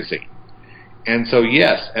magazine. And so,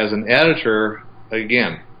 yes, as an editor,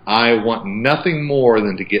 again, I want nothing more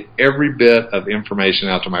than to get every bit of information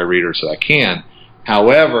out to my readers that I can.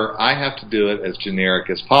 However, I have to do it as generic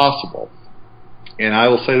as possible. And I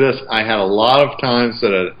will say this, I had a lot of times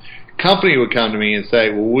that a company would come to me and say,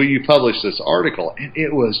 well, will you publish this article? And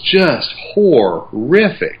it was just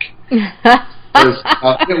horrific. It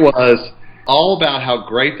was all about how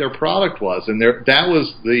great their product was. And that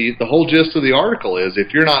was the whole gist of the article is,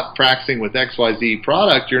 if you're not practicing with XYZ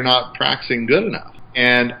product, you're not practicing good enough.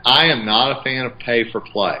 And I am not a fan of pay for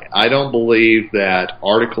play. I don't believe that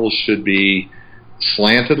articles should be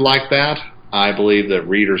slanted like that. I believe that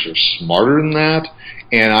readers are smarter than that,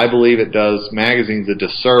 and I believe it does magazines a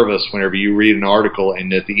disservice whenever you read an article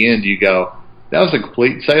and at the end you go, that was a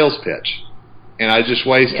complete sales pitch, and I just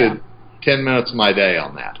wasted 10 minutes of my day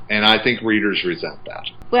on that, and I think readers resent that.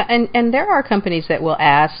 Well, and there are companies that will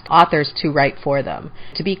ask authors to write for them.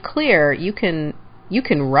 To be clear, you can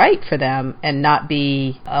write for them and not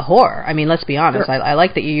be a whore. I mean, let's be honest. Sure. I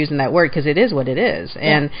like that you're using that word, because it is what it is.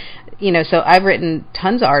 Yeah. And, so I've written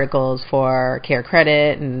tons of articles for Care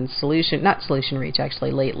Credit and not Solution Reach actually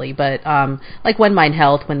lately, but like One Mind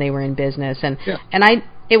Health when they were in business. And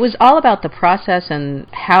it was all about the process and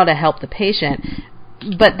how to help the patient,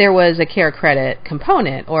 but there was a Care Credit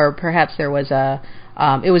component, or perhaps there was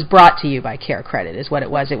it was brought to you by Care Credit is what it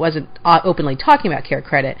was. It wasn't openly talking about Care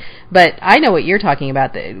Credit, but I know what you're talking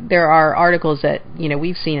about. There are articles that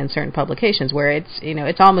we've seen in certain publications where it's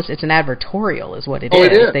it's an advertorial is what it is.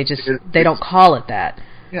 It is. They don't call it that.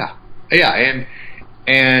 Yeah,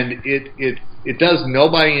 and it does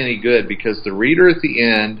nobody any good, because the reader at the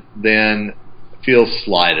end then feels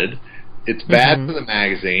slighted. It's bad for the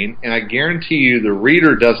magazine, and I guarantee you the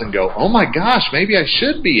reader doesn't go, oh my gosh, maybe I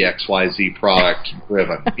should be XYZ product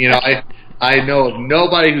driven. I know of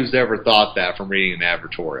nobody who's ever thought that from reading an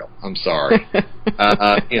advertorial. I'm sorry.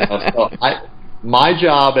 My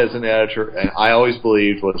job as an editor, and I always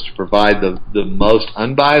believed, was to provide the most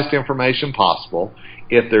unbiased information possible.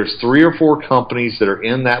 If there's 3 or 4 companies that are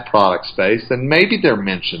in that product space, then maybe they're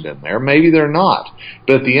mentioned in there, maybe they're not.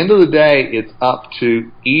 But at the end of the day, it's up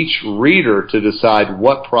to each reader to decide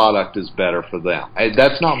what product is better for them.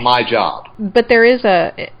 That's not my job. But there is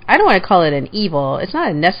I don't want to call it an evil. It's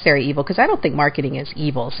not a necessary evil, because I don't think marketing is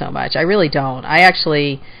evil so much. I really don't.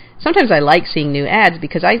 Sometimes I like seeing new ads,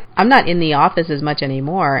 because I'm not in the office as much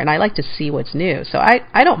anymore, and I like to see what's new. So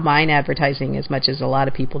I don't mind advertising as much as a lot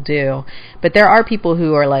of people do. But there are people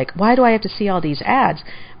who are like, why do I have to see all these ads?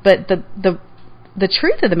 But the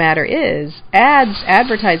truth of the matter is,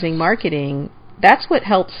 advertising, marketing, that's what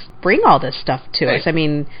helps bring all this stuff to us. I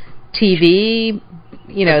mean, TV,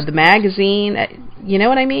 the magazine, you know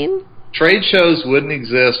what I mean? Trade shows wouldn't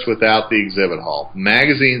exist without the exhibit hall.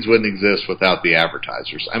 Magazines wouldn't exist without the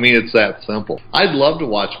advertisers. I mean, it's that simple. I'd love to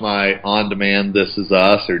watch my on-demand This Is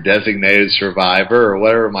Us or Designated Survivor or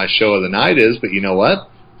whatever my show of the night is, but you know what?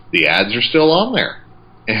 The ads are still on there.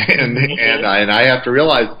 And I have to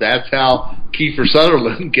realize that's how Kiefer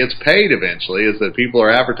Sutherland gets paid eventually, is that people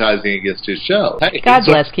are advertising against his show. Hey, God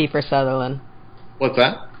bless Kiefer Sutherland. What's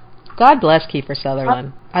that? God bless Kiefer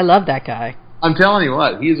Sutherland. I love that guy. I'm telling you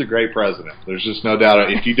what, he's a great president. There's just no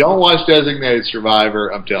doubt. If you don't watch Designated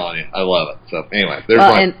Survivor, I'm telling you, I love it. So anyway, there's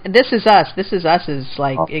and This Is Us. This Is Us is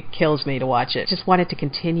like, it kills me to watch it. Just want it to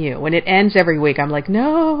continue. When it ends every week, I'm like,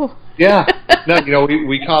 no. Yeah. No,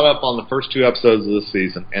 we caught up on the first 2 episodes of this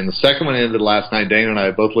season, and the second one ended last night. Dana and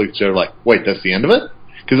I both looked at each other like, wait, that's the end of it?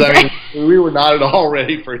 Because, I mean, we were not at all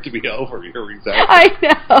ready for it to be over. You're exactly. I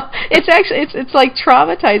know. It's actually, it's like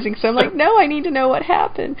traumatizing. So I'm like, no, I need to know what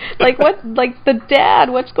happened. Like the dad,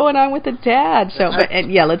 what's going on with the dad? So,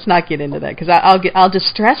 and yeah, let's not get into that because I'll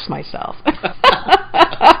distress myself.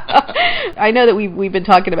 I know that we've been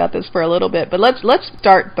talking about this for a little bit, but let's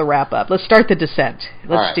start the wrap up. Let's start the descent.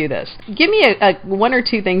 Let's do this. Give me a 1 or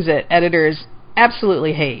 2 things that editors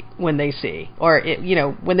absolutely hate when they see, or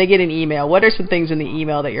when they get an email. What are some things in the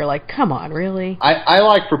email that you're like, come on, really? I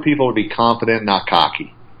like for people to be confident, not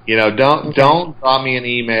cocky. Don't drop me an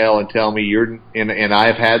email and tell me and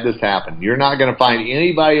I've had this happen. You're not going to find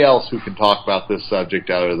anybody else who can talk about this subject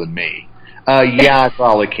other than me. Yeah, I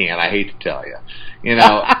probably can. I hate to tell you.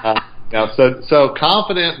 So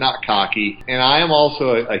confident, not cocky. And I am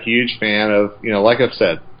also a huge fan of, like I've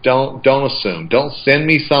said, don't assume. Don't send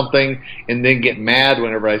me something and then get mad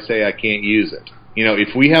whenever I say I can't use it.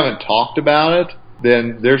 If we haven't talked about it,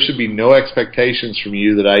 then there should be no expectations from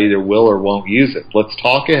you that I either will or won't use it. Let's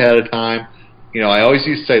talk ahead of time. I always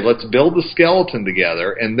used to say, let's build the skeleton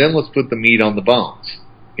together and then let's put the meat on the bones.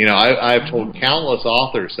 I've told countless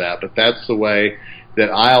authors that, but that's the way that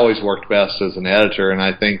I always worked best as an editor, and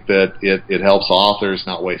I think that it helps authors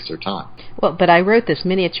not waste their time. Well, but I wrote this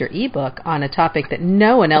miniature ebook on a topic that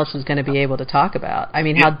no one else was going to be able to talk about. I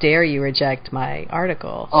mean, how dare you reject my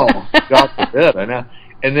article? Oh, God forbid, I know.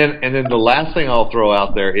 And then the last thing I'll throw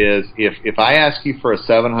out there is if I ask you for a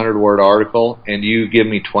 700-word article and you give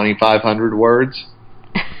me 2,500 words,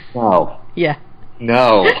 no. Yeah.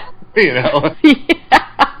 No. Yeah.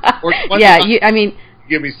 Or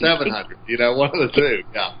give me 700. One of the two.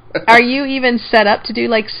 Yeah. Are you even set up to do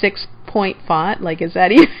like 6-point font? Like, is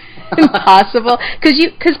that even possible?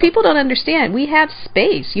 Because people don't understand. We have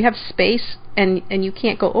space. You have space, and you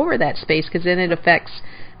can't go over that space because then it affects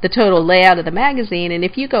the total layout of the magazine. And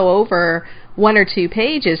if you go over 1 or 2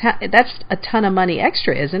 pages, that's a ton of money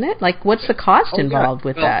extra, isn't it? Like, what's the cost involved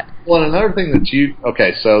with that? Well, another thing that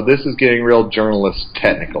so this is getting real journalist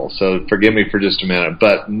technical, so forgive me for just a minute,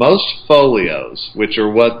 but most folios, which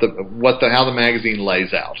are how the magazine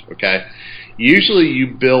lays out, okay, usually you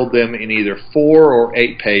build them in either 4 or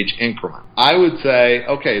 8 page increment. I would say,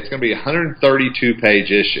 okay, it's going to be a 132 page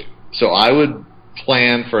issue, so I would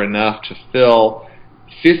plan for enough to fill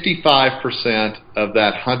 55% of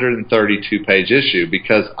that 132-page issue,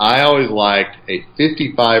 because I always liked a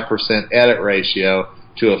 55% edit ratio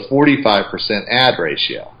to a 45% ad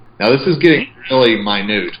ratio. Now, this is getting really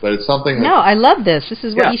minute, but it's something that... No, I love this. This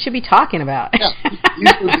is what you should be talking about. Yeah.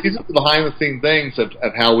 These are the behind-the-scenes things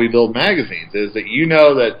of how we build magazines, is that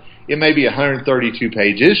that it may be a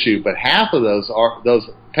 132-page issue, but half of those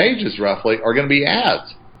pages, roughly, are going to be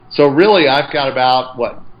ads. So really, I've got about,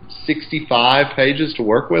 65 pages to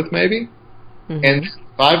work with, maybe? Mm-hmm. And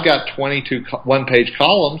if I've got 22 one-page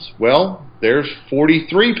columns, well, there's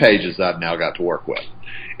 43 pages I've now got to work with.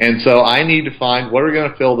 And so I need to find what are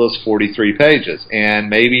going to fill those 43 pages. And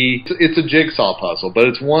maybe it's a jigsaw puzzle, but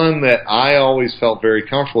it's one that I always felt very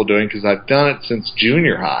comfortable doing because I've done it since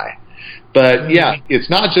junior high. But, yeah, it's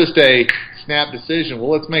not just a snap decision,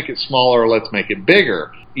 well, let's make it smaller or let's make it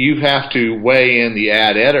bigger. You have to weigh in the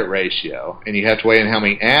ad-edit ratio, and you have to weigh in how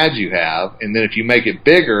many ads you have, and then if you make it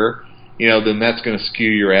bigger, then that's going to skew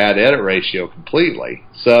your ad-edit ratio completely.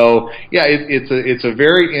 So, yeah, it's a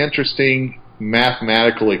very interesting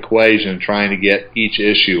mathematical equation trying to get each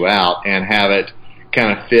issue out and have it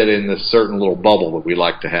kind of fit in this certain little bubble that we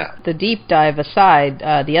like to have. The deep dive aside,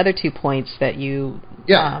 the other 2 points that you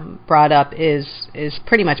brought up is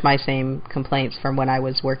pretty much my same complaints from when I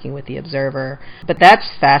was working with the Observer. But that's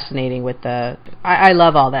fascinating with I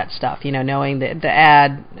love all that stuff, knowing the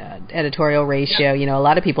ad editorial ratio. A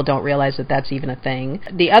lot of people don't realize that that's even a thing.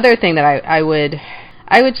 The other thing that I would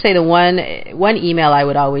say, the one email I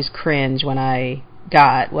would always cringe when I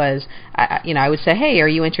got was, I would say, hey, are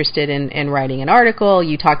you interested in writing an article?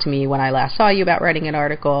 You talked to me when I last saw you about writing an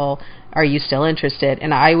article. Are you still interested?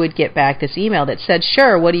 And I would get back this email that said,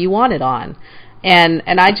 sure, what do you want it on? And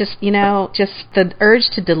I just, just the urge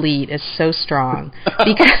to delete is so strong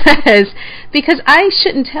because I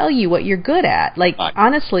shouldn't tell you what you're good at. Like,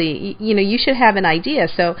 honestly, you should have an idea.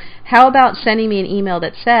 So how about sending me an email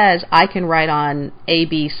that says, I can write on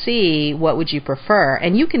ABC, what would you prefer?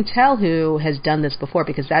 And you can tell who has done this before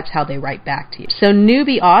because that's how they write back to you. So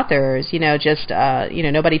newbie authors,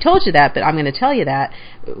 nobody told you that, but I'm going to tell you that.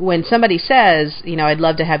 When somebody says, I'd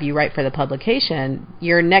love to have you write for the publication,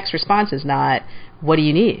 your next response is not, what do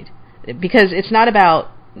you need? Because it's not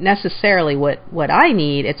about necessarily what I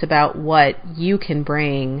need, it's about what you can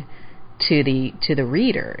bring to the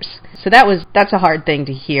readers. So that's a hard thing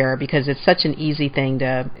to hear because it's such an easy thing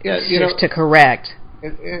to correct.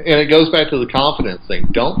 And it goes back to the confidence thing.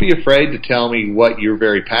 Don't be afraid to tell me what you're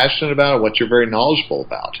very passionate about or what you're very knowledgeable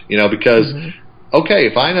about. Because okay,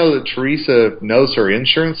 if I know that Teresa knows her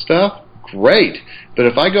insurance stuff, great. But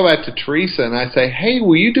if I go back to Teresa and I say, hey,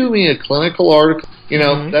 will you do me a clinical article?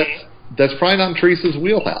 That's probably not in Teresa's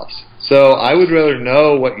wheelhouse. So I would rather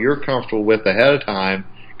know what you're comfortable with ahead of time,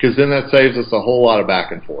 because then that saves us a whole lot of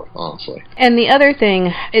back and forth, honestly. And the other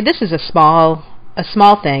thing, this is a small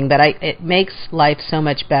thing, but it makes life so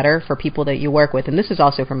much better for people that you work with, and this is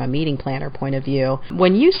also from a meeting planner point of view.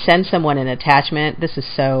 When you send someone an attachment, this is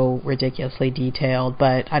so ridiculously detailed,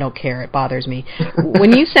 but I don't care, it bothers me.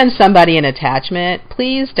 When you send somebody an attachment,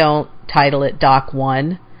 please don't title it Doc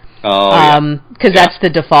 1. Because that's the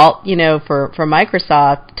default, for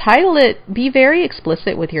Microsoft. Title it, be very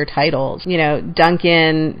explicit with your titles.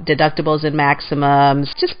 Duncan, deductibles and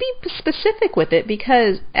maximums. Just be specific with it,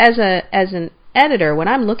 because as an editor, when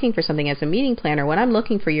I'm looking for something, as a meeting planner, when I'm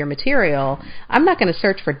looking for your material, I'm not going to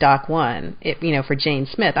search for Doc 1, for Jane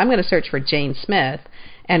Smith. I'm going to search for Jane Smith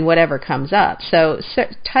and whatever comes up. So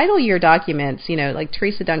title your documents, like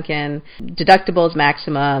Teresa Duncan, deductibles,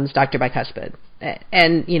 maximums, Dr. Bicuspid,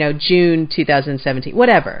 and, June 2017,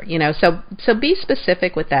 whatever, so be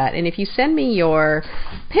specific with that. And if you send me your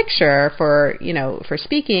picture for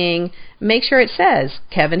speaking, make sure it says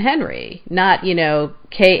Kevin Henry, not,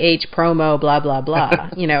 KH promo, blah, blah, blah,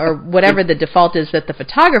 or whatever the default is that the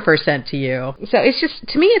photographer sent to you. So it's just,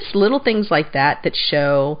 to me, it's little things like that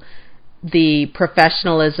show the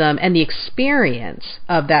professionalism and the experience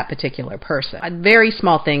of that particular person. Very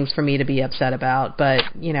small things for me to be upset about, but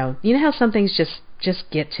you know how some things just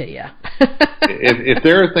get to you. if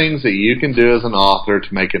there are things that you can do as an author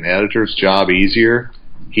to make an editor's job easier,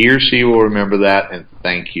 he or she will remember that and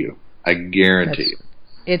thank you. I guarantee you.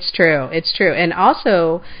 It's true. And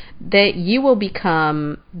also that you will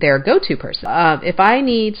become their go-to person. If I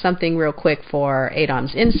need something real quick for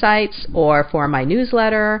ADOM's Insights or for my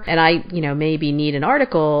newsletter, and I, maybe need an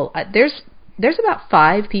article, there's about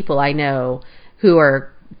 5 people I know who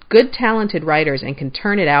are good, talented writers and can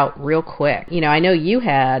turn it out real quick. I know you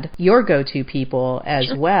had your go-to people as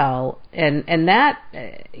Sure. well, and that,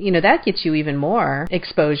 that gets you even more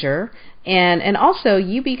exposure. And also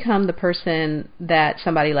you become the person that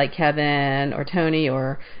somebody like Kevin or Tony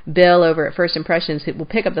or Bill over at First Impressions who will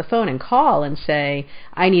pick up the phone and call and say,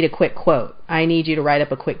 I need a quick quote. I need you to write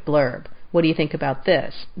up a quick blurb. What do you think about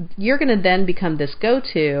this? You're going to then become this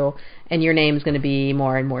go-to, and your name's going to be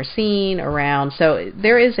more and more seen around. So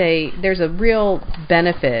there's a real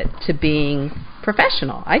benefit to being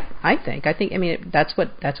professional. I think. That's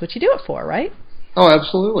what you do it for, right? Oh,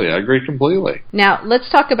 absolutely. I agree completely. Now, let's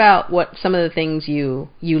talk about what some of the things you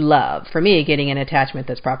love. For me, getting an attachment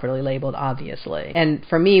that's properly labeled, obviously. And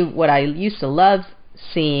for me, what I used to love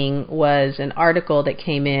seeing was an article that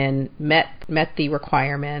came in, met the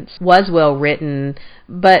requirements, was well written,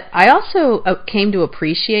 but I also came to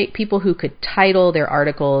appreciate people who could title their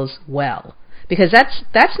articles well. Because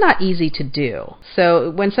that's not easy to do. So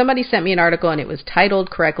when somebody sent me an article and it was titled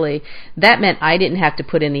correctly, that meant I didn't have to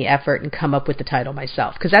put in the effort and come up with the title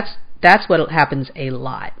myself. Because that's what happens a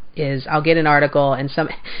lot. Is I'll get an article and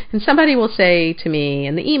somebody will say to me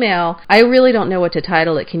in the email, I really don't know what to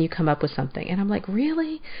title it. Can you come up with something? And I'm like,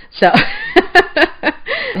 really? So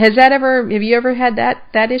have you ever had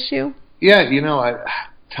that issue? Yeah,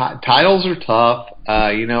 titles are tough.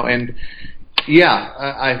 And Yeah,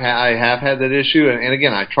 I have had that issue, and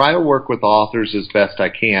again, I try to work with authors as best I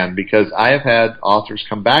can, because I have had authors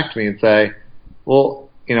come back to me and say, well,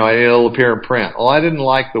 it'll appear in print. Well, I didn't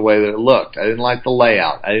like the way that it looked. I didn't like the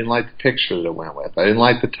layout. I didn't like the picture that it went with. I didn't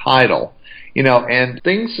like the title. And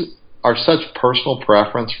things are such personal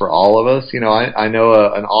preference for all of us. I know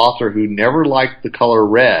an author who never liked the color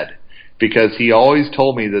red, because he always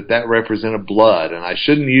told me that represented blood, and I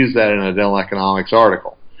shouldn't use that in a dental economics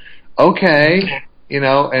article. Okay,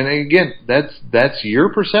 and again, that's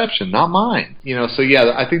your perception, not mine. So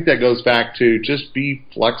yeah, I think that goes back to just be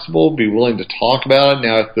flexible, be willing to talk about it.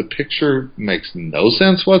 Now, if the picture makes no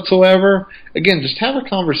sense whatsoever, again, just have a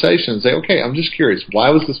conversation and say, okay, I'm just curious, why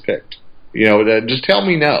was this picked? Just tell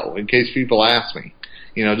me no, in case people ask me.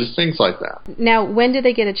 Just things like that. Now, when do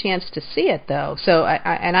they get a chance to see it, though? So,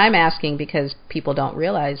 I'm asking because people don't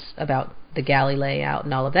realize about the galley layout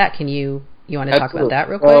and all of that. You want to talk about that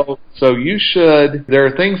real quick? So there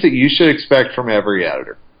are things that you should expect from every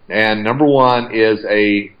editor. And number one is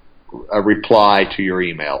a reply to your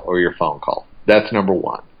email or your phone call. That's number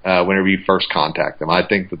one, whenever you first contact them. I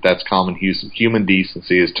think that's common human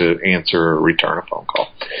decency, is to answer or return a phone call.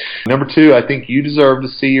 Number two, I think you deserve to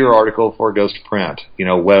see your article before it goes to print,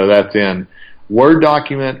 whether that's in Word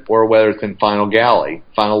document or whether it's in Final Galley,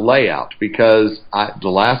 Final Layout, because the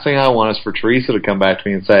last thing I want is for Teresa to come back to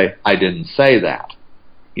me and say, I didn't say that.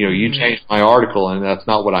 You changed my article and that's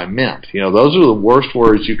not what I meant. Those are the worst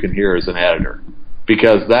words you can hear as an editor,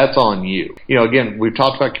 because that's on you. Again, we've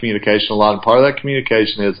talked about communication a lot, and part of that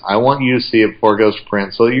communication is I want you to see it before it goes to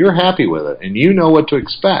print so that you're happy with it and you know what to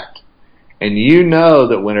expect. And you know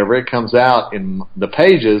that whenever it comes out in the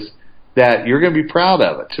pages, that you're going to be proud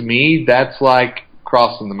of it. To me, that's like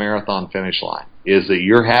crossing the marathon finish line, is that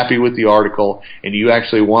you're happy with the article and you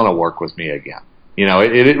actually want to work with me again.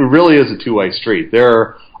 It really is a two-way street. There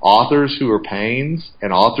are authors who are pains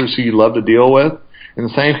and authors who you love to deal with, and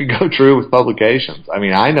the same could go true with publications. I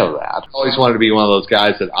mean, I know that. I always wanted to be one of those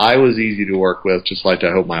guys that I was easy to work with, just like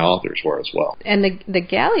I hope my authors were as well. And the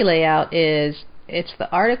galley layout it's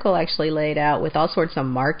the article actually laid out with all sorts of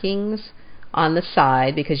markings on the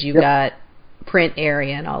side, because you've got print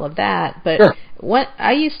area and all of that. But what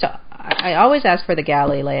I always ask for the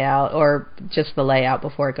galley layout or just the layout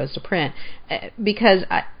before it goes to print, because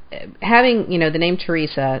having the name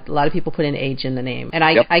Teresa, a lot of people put an H in the name, and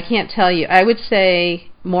I can't tell you. I would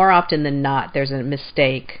say more often than not, there's a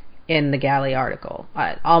mistake in the galley article.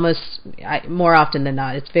 More often than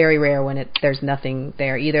not, it's very rare when there's nothing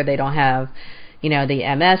there. Either they don't have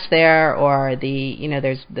the MS there, or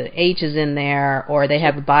there's the H is in there, or they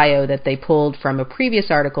have a bio that they pulled from a previous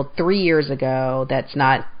article 3 years ago that's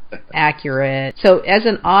not accurate. So as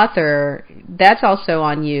an author, that's also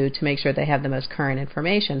on you to make sure they have the most current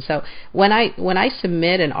information. So when I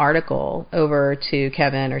submit an article over to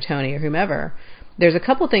Kevin or Tony or whomever, there's a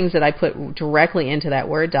couple things that I put directly into that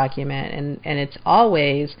Word document, and it's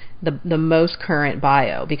always the most current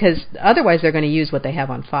bio, because otherwise they're going to use what they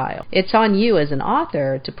have on file. It's on you as an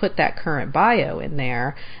author to put that current bio in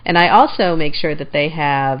there, and I also make sure that they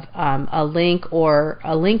have a link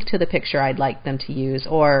to the picture I'd like them to use,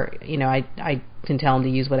 or I can tell them to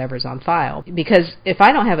use whatever's on file. Because if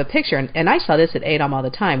I don't have a picture, and I saw this at ADOM all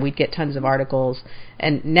the time, we'd get tons of articles,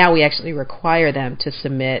 and now we actually require them to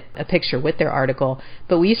submit a picture with their article.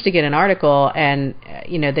 But we used to get an article, and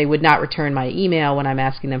they would not return my email when I'm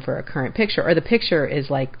asking them for a current picture, or the picture is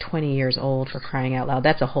like 20 years old, for crying out loud.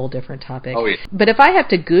 That's a whole different topic. Oh, yeah. But if I have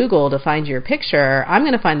to Google to find your picture, I'm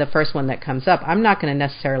going to find the first one that comes up. I'm not going to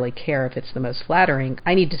necessarily care if it's the most flattering.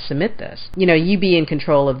 I need to submit this. You be in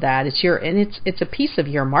control of that. It's a piece of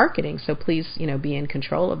your marketing, so please, be in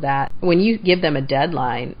control of that. When you give them a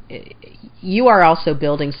deadline, you are also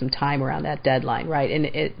building some time around that deadline, right?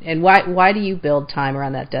 And why do you build time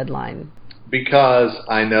around that deadline? Because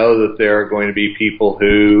I know that there are going to be people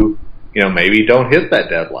who, maybe don't hit that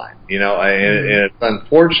deadline, and it's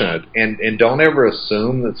unfortunate. And don't ever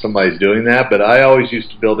assume that somebody's doing that, but I always used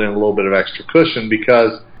to build in a little bit of extra cushion,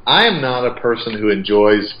 because I am not a person who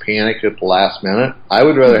enjoys panic at the last minute. I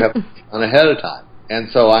would rather have on ahead of time. And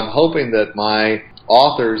so I'm hoping that my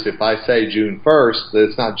authors, if I say June 1st, that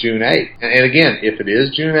it's not June 8th. And again, if it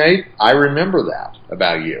is June 8th, I remember that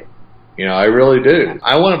about you. I really do.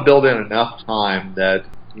 I want to build in enough time that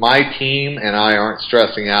my team and I aren't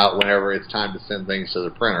stressing out whenever it's time to send things to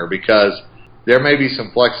the printer, because there may be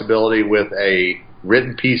some flexibility with a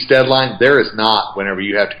written piece deadline. There is not whenever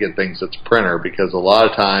you have to get things to the printer, because a lot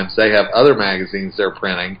of times they have other magazines they're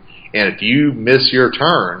printing, and if you miss your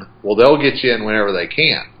turn, well, they'll get you in whenever they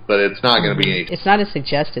can, but it's not going to be It's not a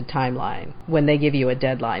suggested timeline when they give you a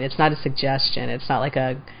deadline. It's not a suggestion. It's not like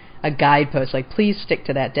a a guidepost, like please stick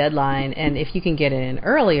to that deadline. And if you can get it in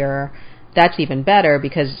earlier, that's even better,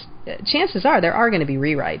 because chances are there are going to be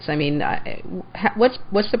rewrites. I mean,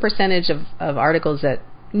 what's the percentage of articles that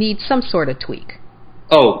need some sort of tweak?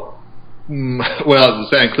 Oh, well, does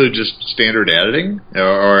that include just standard editing?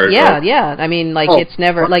 Yeah. I mean, like it's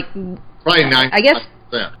never like probably 9%. I guess.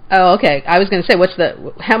 Oh, okay. I was going to say,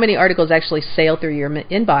 how many articles actually sail through your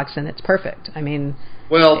inbox and it's perfect? I mean,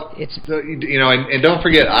 well, it's and don't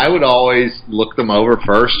forget, I would always look them over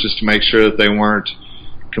first just to make sure that they weren't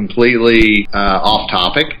completely off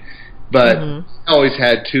topic. But I always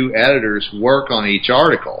had 2 editors work on each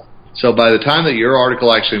article. So by the time that your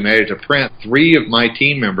article actually made it to print, 3 of my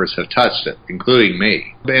team members have touched it, including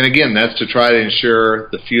me. And again, that's to try to ensure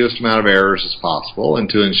the fewest amount of errors as possible and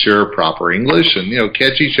to ensure proper English and,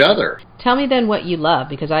 catch each other. Tell me then what you love,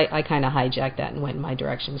 because I kind of hijacked that and went in my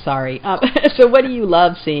direction. Sorry. So what do you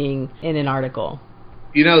love seeing in an article?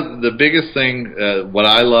 The biggest thing, what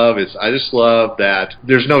I love is I just love that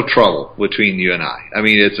there's no trouble between you and I. I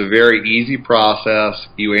mean, it's a very easy process.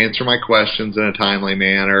 You answer my questions in a timely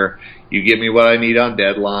manner. You get me what I need on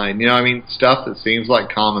deadline. Stuff that seems like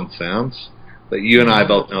common sense, but you and I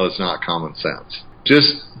both know it's not common sense.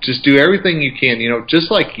 Just do everything you can,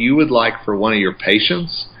 just like you would like for one of your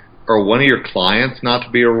patients or one of your clients not to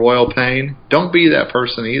be a royal pain. Don't be that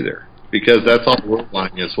person either, because that's all we're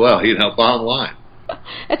wanting as well, bottom line.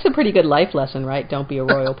 That's a pretty good life lesson, right? Don't be a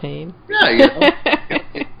royal pain.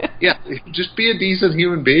 Yeah, just be a decent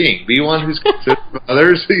human being. Be one who's considerate of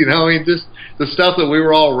others. Just the stuff that we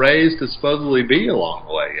were all raised to supposedly be along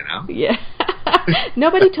the way. Yeah.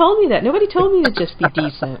 Nobody told me that. Nobody told me to just be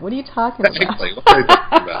decent. What are you talking about? Exactly. What are you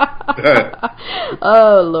talking about?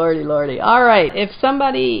 Oh, lordy. All right. If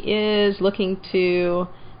somebody is looking to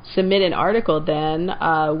submit an article, then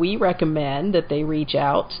we recommend that they reach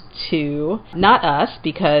out to, not us,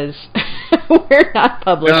 because we're not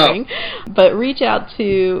publishing, but reach out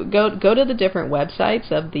to, go to the different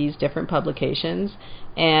websites of these different publications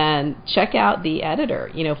and check out the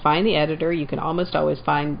editor. Find the editor. You can almost always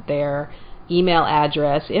find their email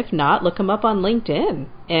address. If not, look them up on LinkedIn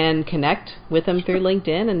and connect with them through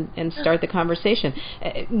LinkedIn and start the conversation.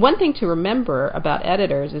 One thing to remember about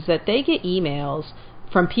editors is that they get emails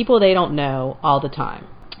from people they don't know all the time.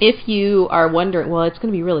 If you are wondering, well, it's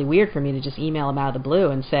going to be really weird for me to just email them out of the blue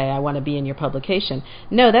and say, I want to be in your publication.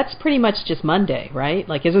 No, that's pretty much just Monday, right?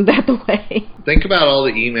 Like, isn't that the way? Think about all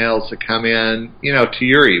the emails that come in, to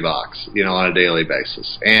your e-box, on a daily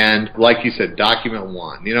basis. And like you said, document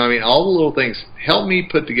one. All the little things. Help me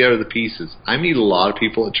put together the pieces. I meet a lot of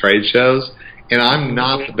people at trade shows, and I'm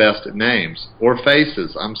not the best at names or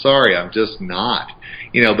faces. I'm sorry, I'm just not.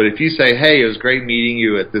 But if you say, hey, it was great meeting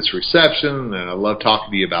you at this reception, and I love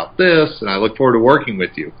talking to you about this, and I look forward to working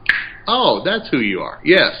with you. Oh, that's who you are.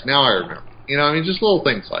 Yes, now I remember. Just little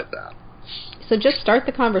things like that. So just start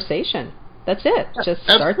the conversation. That's it. Just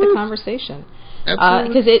start the conversation. Absolutely.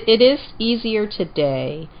 Because it is easier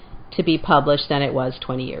today to be published than it was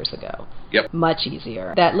 20 years ago. Yep. Much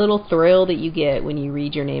easier. That little thrill that you get when you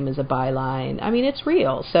read your name as a byline, it's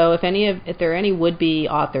real. So if there are any would-be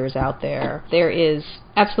authors out there, there is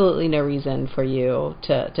absolutely no reason for you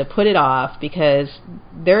to put it off, because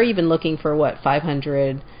they're even looking for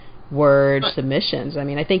 500 word submissions.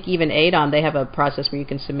 I think even ADOM, they have a process where you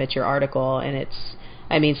can submit your article, and it's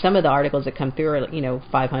some of the articles that come through are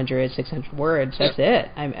 500, 600 words. That's it.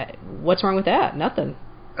 What's wrong with that? Nothing.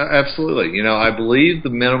 Absolutely. I believe the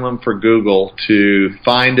minimum for Google to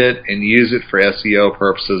find it and use it for SEO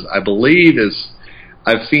purposes, I believe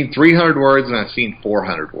I've seen 300 words and I've seen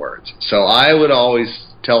 400 words. So I would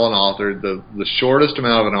always tell an author the shortest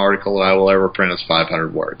amount of an article that I will ever print is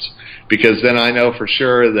 500 words, because then I know for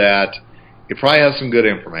sure that it probably has some good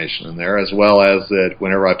information in there, as well as that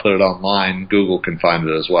whenever I put it online, Google can find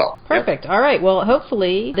it as well. Perfect. All right. Well,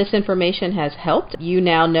 hopefully this information has helped. You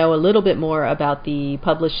now know a little bit more about the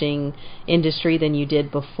publishing industry than you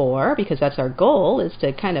did before, because that's our goal, is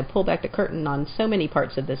to kind of pull back the curtain on so many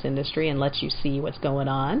parts of this industry and let you see what's going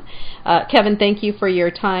on. Kevin, thank you for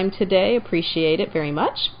your time today. Appreciate it very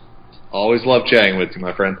much. Always love chatting with you,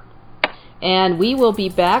 my friend. And we will be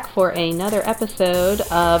back for another episode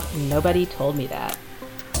of Nobody Told Me That.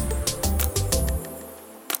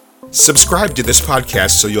 Subscribe to this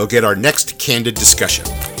podcast so you'll get our next candid discussion.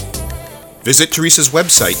 Visit Teresa's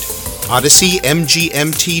website,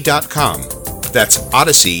 odysseymgmt.com. That's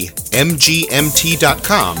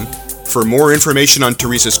odysseymgmt.com for more information on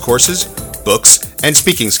Teresa's courses, books, and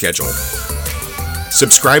speaking schedule.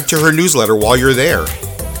 Subscribe to her newsletter while you're there.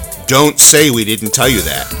 Don't say we didn't tell you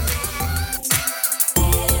that.